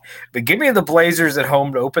week. But give me the Blazers at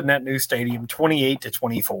home to open that new stadium,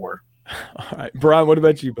 28-24. All right, Brian, what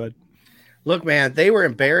about you, bud? Look, man, they were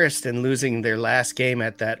embarrassed in losing their last game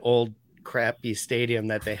at that old crappy stadium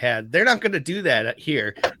that they had. They're not going to do that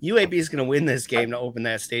here. UAB is going to win this game to open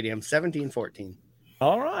that stadium, 17-14.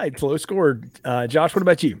 All right, close score. Josh, what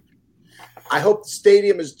about you? I hope the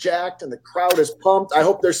stadium is jacked and the crowd is pumped. I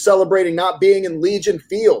hope they're celebrating not being in Legion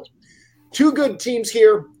Field. Two good teams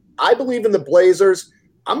here. I believe in the Blazers.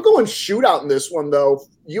 I'm going shootout in this one, though.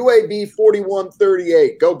 UAB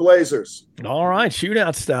 41-38. Go Blazers. All right,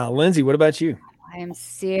 shootout style. Lindsay, what about you? I am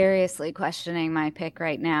seriously questioning my pick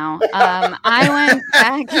right now. I went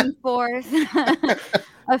back and forth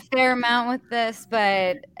a fair amount with this,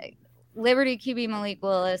 but Liberty QB Malik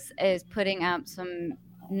Willis is putting up some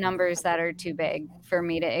numbers that are too big for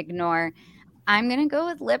me to ignore. I'm going to go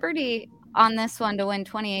with Liberty on this one to win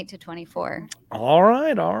 28-24. All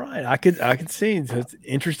right. I could see it's an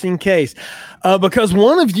interesting case because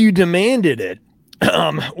one of you demanded it.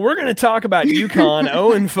 We're going to talk about UConn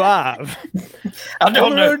 0-5. I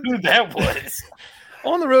don't know who that was.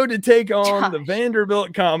 On the road to take on the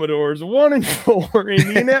Vanderbilt Commodores 1-4 in the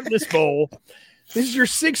Indianapolis Bowl. This is your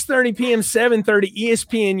 6:30 p.m., 7:30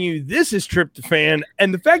 ESPNU. This is Tryptophan.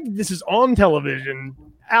 And the fact that this is on television,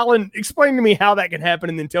 Alan, explain to me how that can happen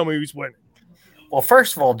and then tell me who's winning. Well,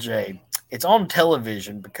 first of all, Jay, it's on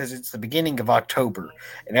television because it's the beginning of October.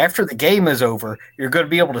 And after the game is over, you're going to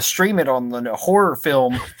be able to stream it on the horror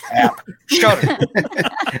film app, Shudder.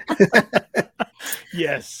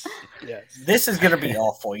 Yes. This is going to be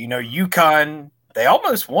awful. UConn, they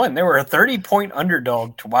almost won. They were a 30-point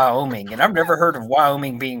underdog to Wyoming, and I've never heard of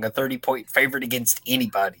Wyoming being a 30-point favorite against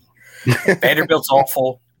anybody. Vanderbilt's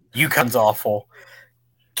awful. UConn's awful.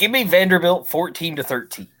 Give me Vanderbilt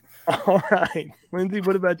 14-13. All right. Lindsay,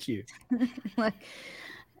 what about you? Look,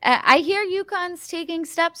 I hear UConn's taking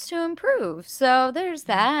steps to improve. So there's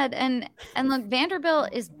that. And look, Vanderbilt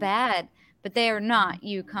is bad, but they are not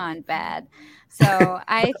UConn bad. So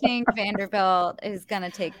I think Vanderbilt is going to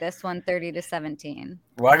take this one 30-17.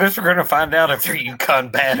 Well, I guess we're going to find out if they're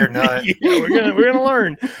UConn bad or not. Yeah, we're gonna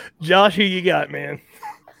learn. Josh, who you got, man?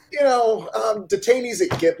 Detainees at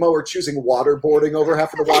Gitmo are choosing waterboarding over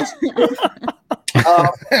having to watch.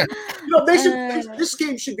 This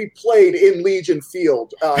game should be played in Legion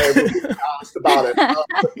Field. If we're being honest about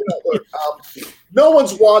it. No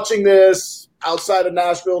one's watching this outside of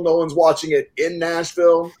Nashville. No one's watching it in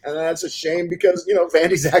Nashville, and that's a shame because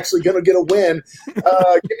Vandy's actually going to get a win. Give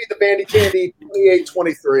me the Vandy Candy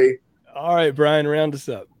 28-23. All right, Brian, round us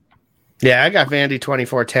up. Yeah, I got Vandy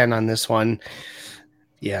 24-10 on this one.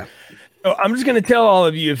 Yeah. Oh, I'm just going to tell all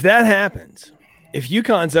of you, if that happens, if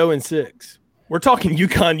UConn's 0-6, we're talking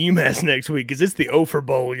UConn UMass next week because it's the Ophir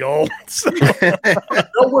Bowl, y'all. So.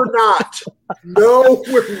 No, we're not. No,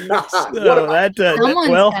 we're not. So Someone's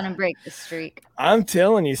going to break the streak. I'm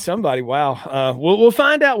telling you, somebody. Wow. We'll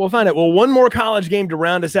find out. Well, one more college game to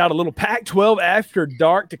round us out. A little Pac-12 after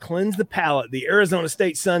dark to cleanse the palate. The Arizona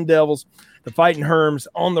State Sun Devils, the Fighting Herms,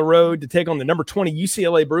 on the road to take on the number 20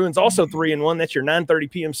 UCLA Bruins, also 3-1. That's your 9:30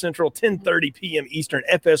 p.m. Central, 10:30 p.m. Eastern,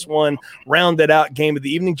 FS1 rounded out game of the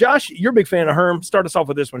evening. Josh, you're a big fan of Herm. Start us off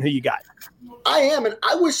with this one. Who you got? I am, and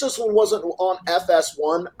I wish this one wasn't on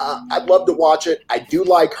FS1. I'd love to watch it. I do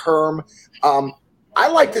like Herm. I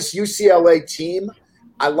like this UCLA team.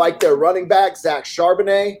 I like their running back, Zach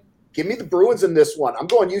Charbonnet. Give me the Bruins in this one. I'm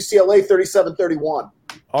going UCLA 37-31.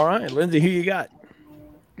 All right, Lindsay, who you got?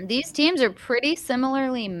 These teams are pretty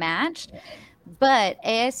similarly matched, but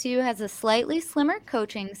ASU has a slightly slimmer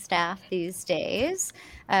coaching staff these days,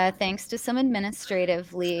 thanks to some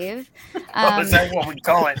administrative leave. Is that what we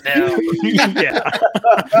call it now? Yeah.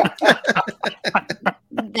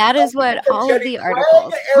 That is what all of the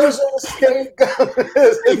articles. Arizona State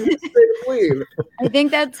leave. I think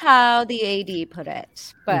that's how the AD put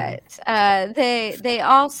it, but they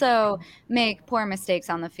also make poor mistakes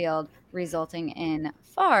on the field, resulting in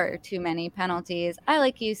far too many penalties. I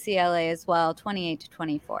like UCLA as well,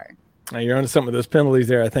 28-24. Now you're on to some of those penalties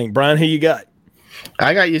there, I think. Brian, who you got?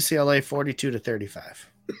 I got UCLA 42-35.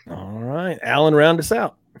 All right. Alan, round us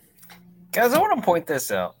out. Guys, I want to point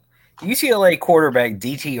this out. UCLA quarterback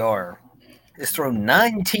DTR has thrown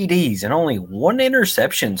 9 TDs and only 1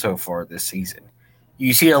 interception so far this season.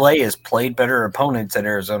 UCLA has played better opponents than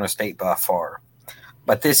Arizona State by far.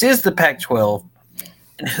 But this is the Pac-12,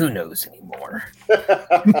 and who knows anymore.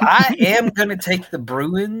 I am going to take the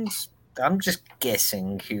Bruins. I'm just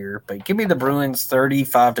guessing here, but give me the Bruins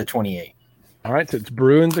 35-28. All right, so it's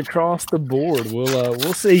Bruins across the board.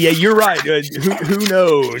 We'll see. Yeah, you're right. Who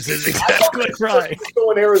knows is exactly right.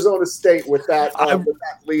 Going Arizona State with that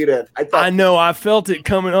lead in. I know. I felt it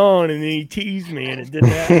coming on, and then he teased me, and it didn't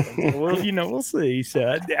happen. Well, we'll see.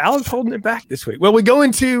 So Alan's holding it back this week. Well, we go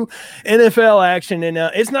into NFL action, and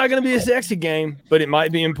it's not going to be a sexy game, but it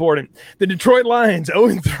might be important. The Detroit Lions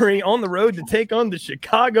 0-3 on the road to take on the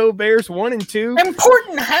Chicago Bears 1-2.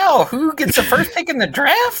 Important how? Who gets the first pick in the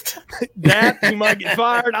draft? That he might get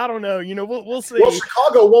fired. I don't know. We'll see. Well,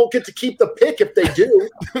 Chicago won't get to keep the pick if they do.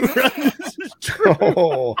 This is true.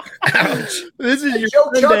 Oh, ouch. This is your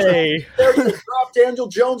Sunday. There's a drop Daniel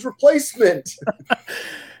Jones replacement.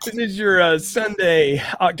 This is your Sunday,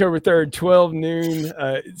 October 3rd, 12 noon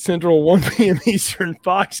Central, 1 p.m. Eastern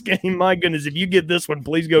Fox game. My goodness, if you get this one,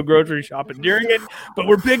 please go grocery shopping during it. But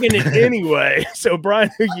we're picking it anyway. So,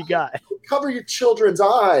 Brian, who you got? Cover your children's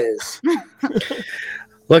eyes.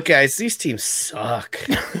 Look, guys, these teams suck.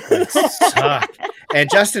 And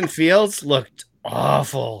Justin Fields looked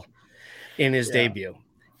awful in his debut.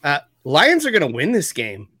 Lions are going to win this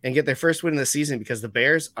game and get their first win of the season because the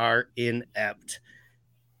Bears are inept.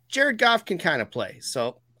 Jared Goff can kind of play,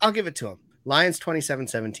 so I'll give it to him. Lions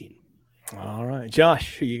 27-17. All right.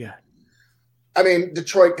 Josh, who you got? I mean,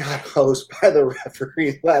 Detroit got hosed by the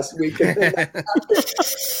referee last weekend.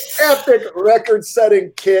 Epic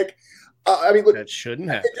record-setting kick. Look, that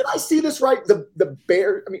shouldn't have. Did I see this right? The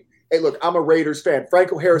Bears. Hey, look, I'm a Raiders fan.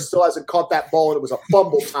 Franco Harris still hasn't caught that ball, and it was a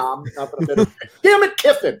fumble, Tom. Damn it,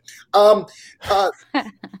 Kiffin.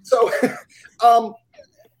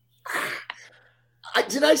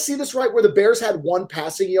 Did I see this right? Where the Bears had 1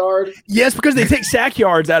 passing yard? Yes, because they take sack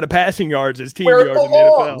yards out of passing yards as team Where it yards in the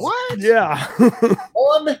NFL. belongs. What? Yeah.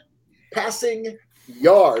 1 passing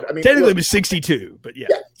yard. I mean, Technically, look, it was 62, but yeah.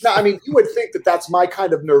 No, I mean, you would think that that's my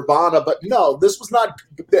kind of nirvana, but no, this was not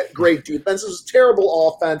that great defense. This was terrible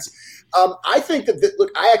offense. I think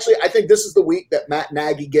I think this is the week that Matt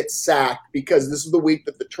Nagy gets sacked, because this is the week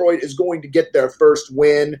that Detroit is going to get their first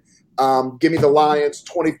win. Give me the Lions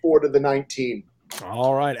 24-19.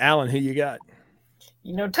 All right, Alan, who you got?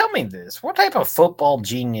 Tell me this. What type of football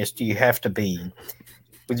genius do you have to be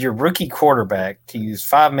with your rookie quarterback to use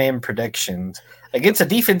 5-man predictions against a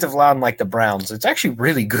defensive line like the Browns? It's actually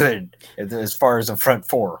really good as far as a front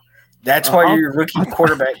four. That's why your rookie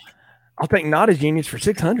quarterback. I'll take not a genius for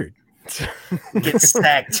 600. Gets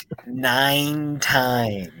sacked 9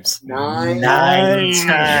 times. 9 times.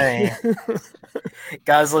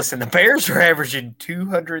 Guys, listen, the Bears are averaging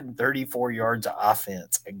 234 yards of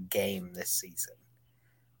offense a game this season.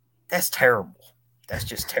 That's terrible. That's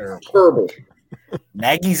just terrible. Terrible.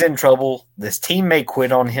 Nagy's in trouble. This team may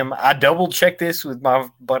quit on him. I double-checked this with my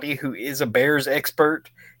buddy who is a Bears expert.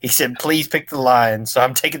 He said, please pick the Lions. So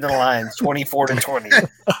I'm taking the Lions 24-20.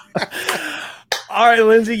 All right,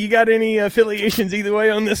 Lindsay, you got any affiliations either way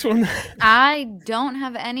on this one? I don't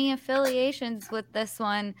have any affiliations with this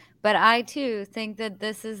one, but I too think that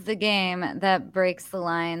this is the game that breaks the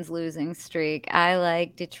Lions' losing streak. I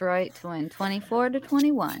like Detroit to win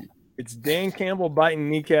 24-21. It's Dan Campbell biting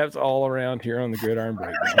kneecaps all around here on the Gridiron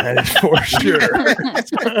Breakdown. That is for sure.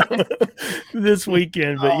 This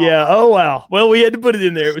weekend, but yeah. Oh wow. Well, we had to put it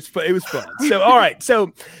in there. It was fun. So all right.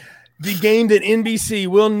 So the game that NBC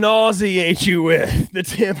will nauseate you with, the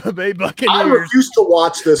Tampa Bay Buccaneers. I refuse to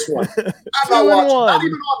watch this one. I'm not watching. Not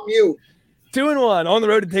even on mute. 2-1 on the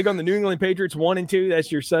road to take on the New England Patriots. 1-2.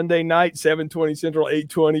 That's your Sunday night, 7:20 Central,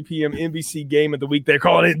 8:20 p.m. NBC game of the week. They're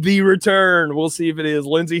calling it the return. We'll see if it is.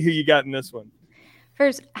 Lindsay, who you got in this one?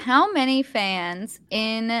 First, how many fans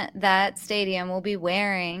in that stadium will be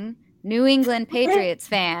wearing New England Patriots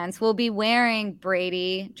fans will be wearing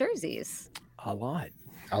Brady jerseys? A lot.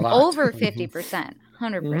 Over 50%,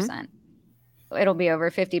 100%. It'll be over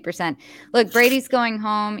 50%. Look, Brady's going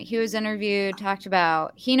home. He was interviewed, talked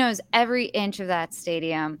about he knows every inch of that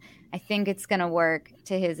stadium. I think it's going to work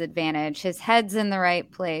to his advantage. His head's in the right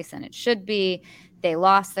place, and it should be. They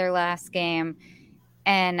lost their last game,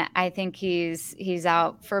 and I think he's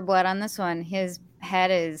out for blood on this one. His head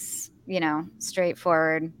is,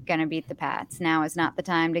 straightforward, going to beat the Pats. Now is not the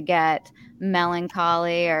time to get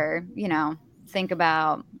melancholy or, think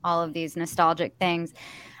about all of these nostalgic things.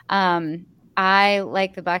 I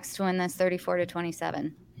like the Bucs to win this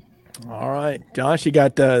 34-27. All right, Josh, you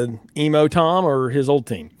got emo Tom or his old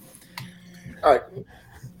team? All right,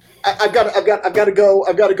 I've got to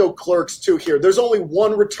go Clerks too here. There's only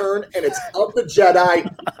one return, and it's of the Jedi,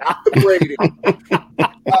 not the Brady.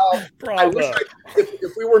 I wish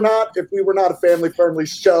if we were not a family friendly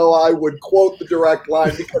show, I would quote the direct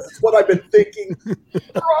line because it's what I've been thinking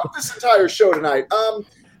throughout this entire show tonight.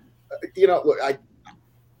 Look,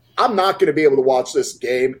 I'm not going to be able to watch this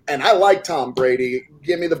game, and I like Tom Brady.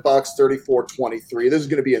 Give me the Bucs 34-23. This is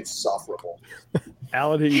going to be insufferable.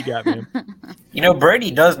 Alan, who you got, man?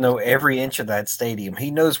 Brady does know every inch of that stadium. He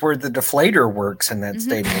knows where the deflator works in that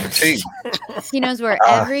stadium, too. He knows where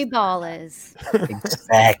every ball is.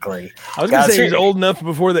 Exactly. I was going to say he was old enough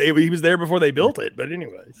he was there before they built it, but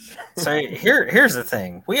anyways. So here's the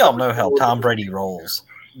thing. We all know how Tom Brady rolls.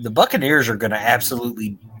 The Buccaneers are going to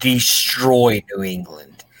absolutely destroy New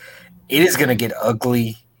England. It is going to get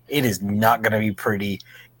ugly. It is not going to be pretty.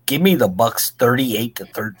 Give me the Bucs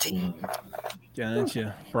 38-13.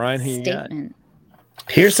 Gotcha. Brian, who you got?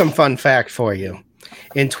 Here's some fun fact for you.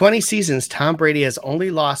 In 20 seasons, Tom Brady has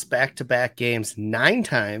only lost back-to-back games 9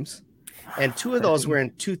 times, and 2 of those were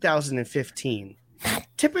in 2015.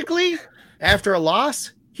 Typically, after a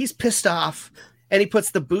loss, he's pissed off, and he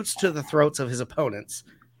puts the boots to the throats of his opponents.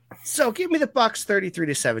 So give me the Bucs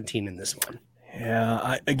 33-17 in this one.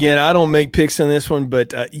 Yeah, I don't make picks on this one,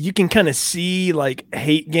 but you can kind of see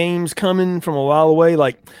hate games coming from a while away.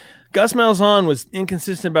 Like Gus Malzahn was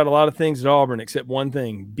inconsistent about a lot of things at Auburn, except one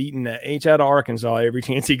thing: beating the H out of Arkansas every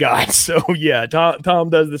chance he got. So yeah, Tom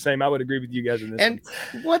does the same. I would agree with you guys in this. And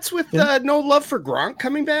what's with no love for Gronk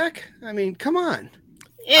coming back? I mean, come on.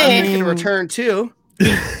 Yeah, I'm making a return too.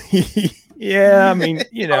 Yeah, I mean,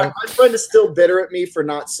 my friend is still bitter at me for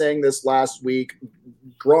not saying this last week.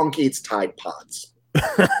 Gronk eats Tide Pods.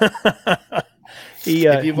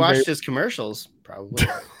 If you've watched his commercials, probably.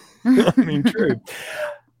 I mean, true.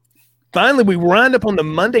 Finally, we wind up on the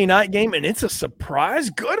Monday night game, and it's a surprise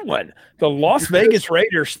good one. The Las Vegas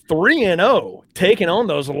Raiders 3-0, taking on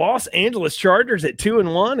those Los Angeles Chargers at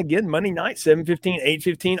 2-1. Again, Monday night, 7:15,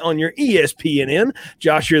 8:15 on your ESPN.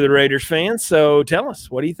 Josh, you're the Raiders fan, so tell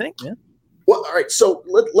us, what do you think, man? Well, all right, so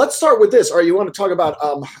let's start with this. All right, you want to talk about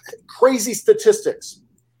crazy statistics.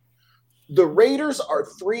 The Raiders are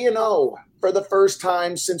 3-0 for the first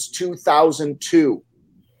time since 2002.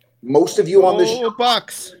 Most of you on this show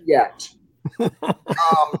Bucks yet.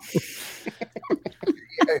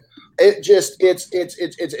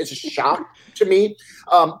 It's a shock to me.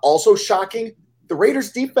 Also shocking, the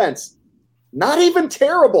Raiders defense, not even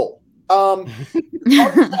terrible.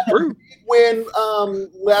 Win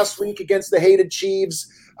last week against the hated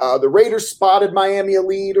Chiefs. The Raiders spotted Miami a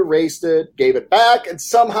lead, erased it, gave it back, and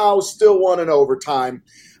somehow still won in overtime.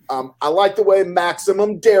 I like the way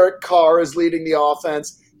Maximum Derek Carr is leading the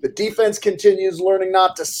offense. The defense continues learning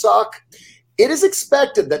not to suck. It is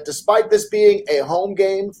expected that despite this being a home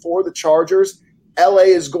game for the Chargers, LA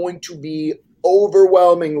is going to be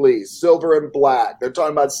overwhelmingly silver and black. They're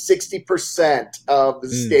talking about 60% of the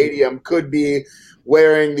stadium could be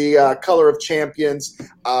wearing the color of champions.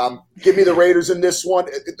 Give me the Raiders in this one.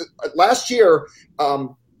 Last year,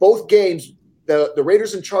 both games, the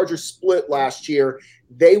Raiders and Chargers split last year.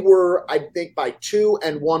 They were, I think, by 2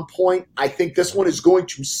 and 1 point. I think this one is going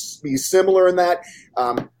to be similar in that.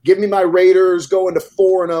 Give me my Raiders going to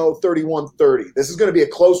 4-0, 31-30. This is going to be a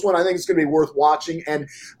close one. I think it's going to be worth watching. And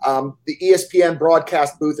the ESPN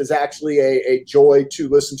broadcast booth is actually a joy to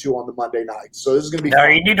listen to on the Monday night. So this is going to be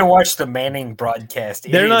fun. You need to watch the Manning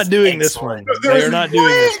broadcast. They're not doing this one. They're not doing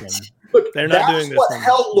this one. Look, they're not doing this one. That's what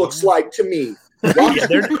hell looks like to me. Yeah,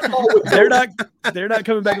 they're not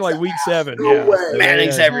coming back in like week 7. No way.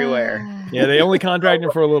 Manning's everywhere. Yeah, they only contracted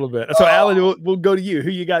him for a little bit. So, Alan, we'll go to you. Who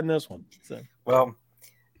you got in this one? So. Well,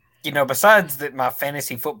 besides that my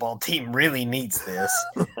fantasy football team really needs this,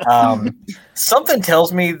 something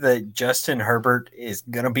tells me that Justin Herbert is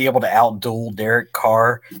going to be able to outduel Derek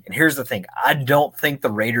Carr. And here's the thing. I don't think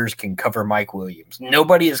the Raiders can cover Mike Williams.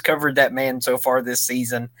 Nobody has covered that man so far this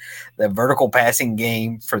season. The vertical passing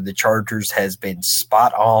game for the Chargers has been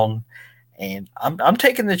spot on. And I'm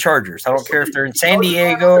taking the Chargers. I don't care if they're in San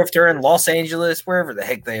Diego, if they're in Los Angeles, wherever the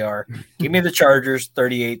heck they are. Give me the Chargers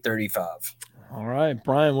 38-35. All right,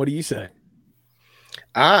 Brian, what do you say?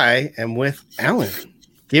 I am with Alan.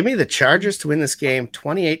 Give me the Chargers to win this game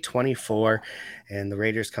 28-24, and the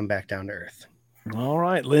Raiders come back down to earth. All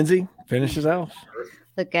right, Lindsay, finishes out.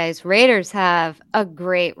 Look, guys, Raiders have a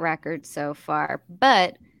great record so far,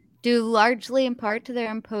 but due largely in part to their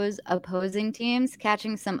opposing teams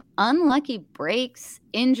catching some unlucky breaks,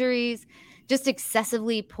 injuries, just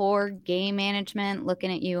excessively poor game management.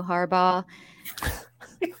 Looking at you, Harbaugh.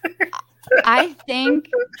 I think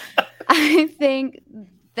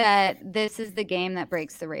that this is the game that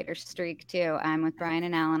breaks the Raiders streak too. I'm with Brian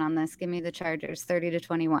and Alan on this. Give me the Chargers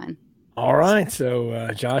 30-21. All right. So,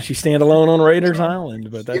 Josh, you stand alone on Raiders Island,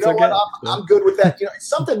 but that's okay. What? I'm good with that. It's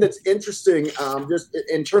something that's interesting just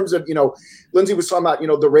in terms of, Lindsay was talking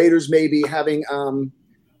about, the Raiders maybe having,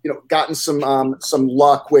 gotten some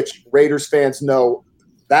luck, which Raiders fans know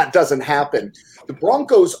that doesn't happen. The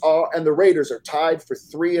Broncos and the Raiders are tied for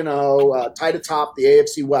 3-0, tied atop the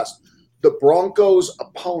AFC West. The Broncos'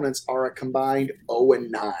 opponents are a combined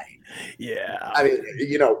 0-9. Yeah, I mean,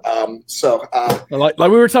 so like we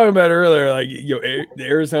were talking about earlier, like the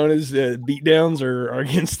Arizona's beatdowns are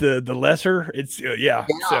against the lesser. It's so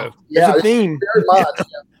there's a theme. Very much. Yeah.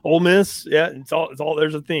 Ole Miss, it's all.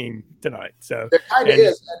 There's a theme tonight. So there kind of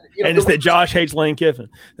is, and it's that Josh hates Lane Kiffin.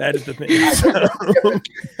 That is the thing.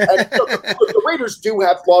 The Raiders do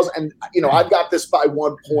have flaws, and I've got this by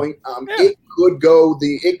 1 point. It could go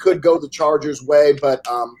the Chargers' way, but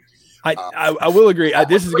I will agree.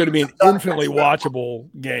 This is going to be an infinitely watchable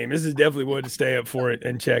game. This is definitely one to stay up for it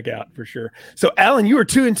and check out for sure. So, Alan, you were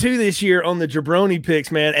 2-2 this year on the Jabroni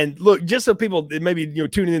picks, man. And look, just so people maybe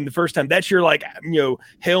tuning in the first time, that's your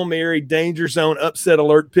Hail Mary, danger zone, upset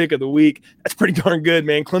alert pick of the week. That's pretty darn good,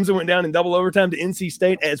 man. Clemson went down in double overtime to NC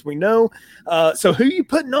State, as we know. So, who are you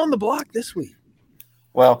putting on the block this week?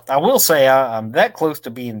 Well, I will say I'm that close to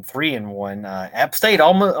being 3-1. App State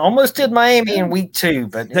almost did Miami in week 2,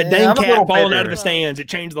 but that dang cat falling out of the stands, it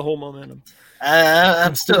changed the whole momentum.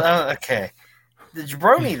 I'm still okay. The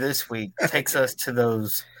Jabroni this week takes us to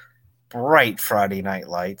those bright Friday night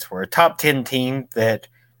lights, where a top 10 team that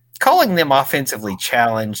calling them offensively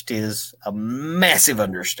challenged is a massive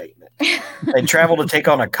understatement. They travel to take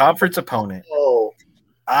on a conference opponent. Oh.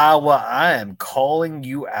 Iowa, I am calling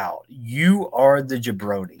you out. You are the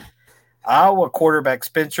jabroni. Iowa quarterback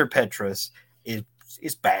Spencer Petras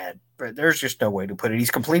is bad. but there's just no way to put it. He's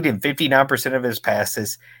completing 59% of his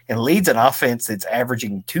passes and leads an offense that's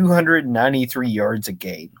averaging 293 yards a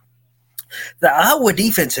game. The Iowa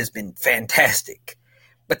defense has been fantastic,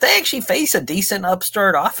 but they actually face a decent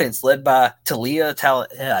upstart offense led by Talia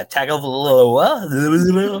Tagovailoa.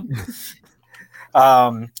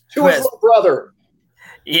 Tua's little brother.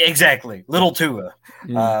 Yeah, exactly. Little Tua.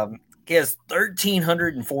 He has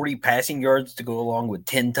 1,340 passing yards to go along with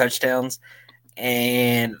 10 touchdowns.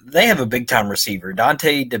 And they have a big-time receiver,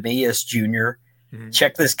 Dante DeMias Jr.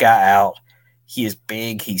 Check this guy out. He is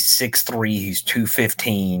big. He's 6'3". He's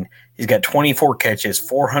 215. He's got 24 catches,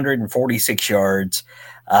 446 yards.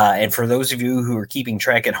 And for those of you who are keeping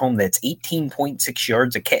track at home, that's 18.6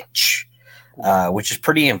 yards a catch, which is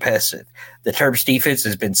pretty impressive. The Terps defense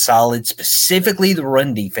has been solid. Specifically, the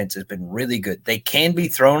run defense has been really good. They can be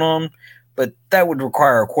thrown on, but that would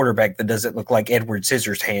require a quarterback that doesn't look like Edward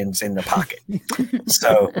Scissorhands in the pocket.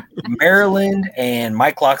 So Maryland and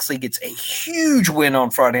Mike Locksley gets a huge win on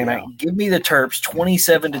Friday night. Give me the Terps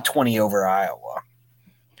 27-20 over Iowa.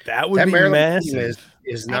 That would be Maryland massive. team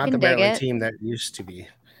is not the Maryland team that used to be.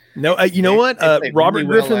 No, you know what? Robert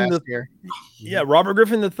Griffin, Robert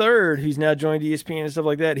Griffin III, who's now joined ESPN and stuff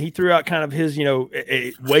like that. He threw out kind of his,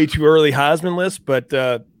 a way too early Heisman list, but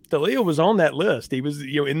Talia was on that list. He was,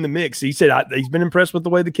 in the mix. He said he's been impressed with the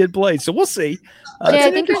way the kid played. So we'll see.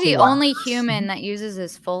 I think you're the only human that uses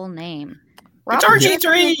his full name. It's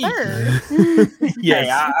RG3.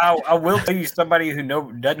 Yes, I will tell you somebody who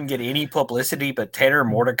doesn't get any publicity, but Tanner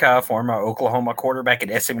Mordecai, former Oklahoma quarterback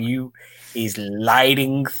at SMU, is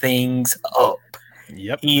lighting things up.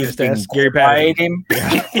 Yep, he is Gary Patterson.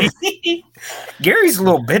 Gary's a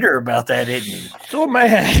little bitter about that, isn't he? So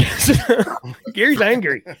mad. Gary's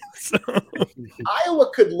angry. So. Iowa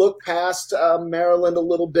could look past Maryland a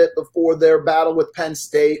little bit before their battle with Penn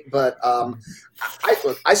State, but I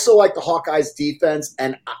still like the Hawkeyes defense,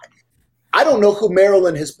 and I don't know who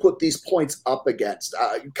Maryland has put these points up against.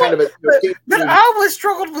 But Iowa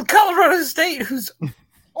struggled with Colorado State, who's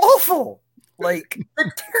awful. Like,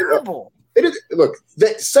 they're terrible. Look,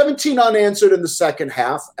 17 unanswered in the second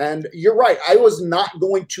half, and you're right. I was not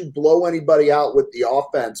going to blow anybody out with the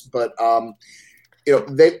offense, but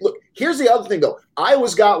they look. Here's the other thing, though.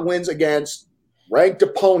 Iowa's got wins against ranked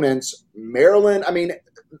opponents. Maryland,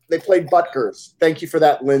 they played Butgers. Thank you for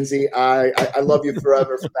that, Lindsay. I love you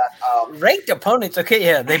forever for that. Ranked opponents, okay,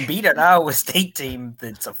 yeah, they beat an Iowa State team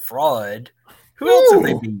that's a fraud. Who else have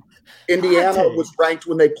they beat? Indiana was ranked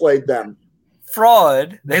when they played them.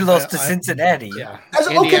 Fraud. They lost to Cincinnati. Yeah,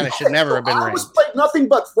 Indiana should never have been ranked. Iowa's played nothing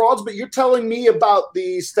but frauds, but you're telling me about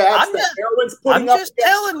the stats that Maryland's putting up.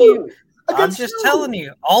 I'm just telling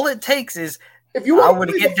you. All it takes is if you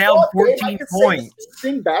want to get down 14 points.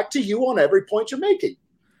 Thing back to you on every point you're making.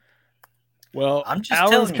 Well,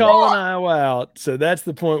 Alan's calling Iowa out, so that's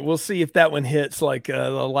the point. We'll see if that one hits like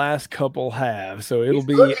the last couple have. So it'll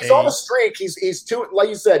be. He's on a streak. He's two, like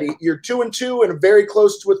you said. You're 2-2 and very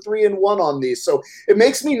close to a 3-1 on these. So it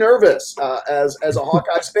makes me nervous as a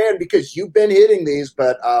Hawkeyes fan because you've been hitting these,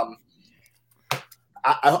 but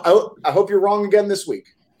I hope you're wrong again this week.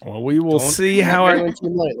 Well, we will see how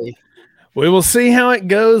We will see how it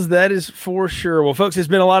goes. That is for sure. Well, folks, it's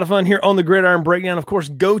been a lot of fun here on the Gridiron Breakdown. Of course,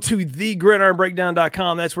 go to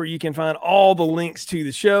thegridironbreakdown.com. That's where you can find all the links to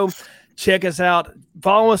the show. Check us out.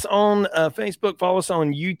 Follow us on Facebook. Follow us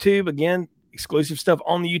on YouTube. Again, exclusive stuff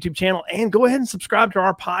on the YouTube channel. And go ahead and subscribe to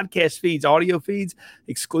our podcast feeds, audio feeds,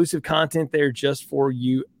 exclusive content there just for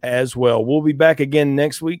you as well. We'll be back again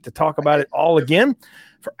next week to talk about it all again.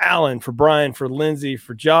 For Alan, for Brian, for Lindsay,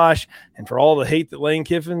 for Josh, and for all the hate that Lane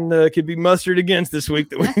Kiffin could be mustered against this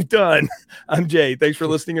week that we've done, I'm Jay. Thanks for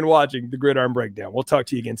listening and watching the Gridiron Breakdown. We'll talk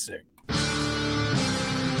to you again soon.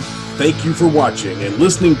 Thank you for watching and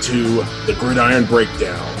listening to the Gridiron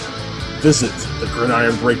Breakdown. Visit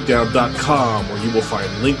thegridironbreakdown.com where you will find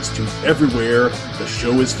links to everywhere the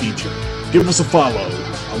show is featured. Give us a follow,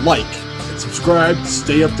 a like, and subscribe to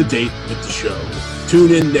stay up to date with the show.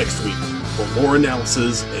 Tune in next week for more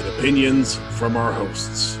analysis and opinions from our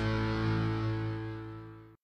hosts.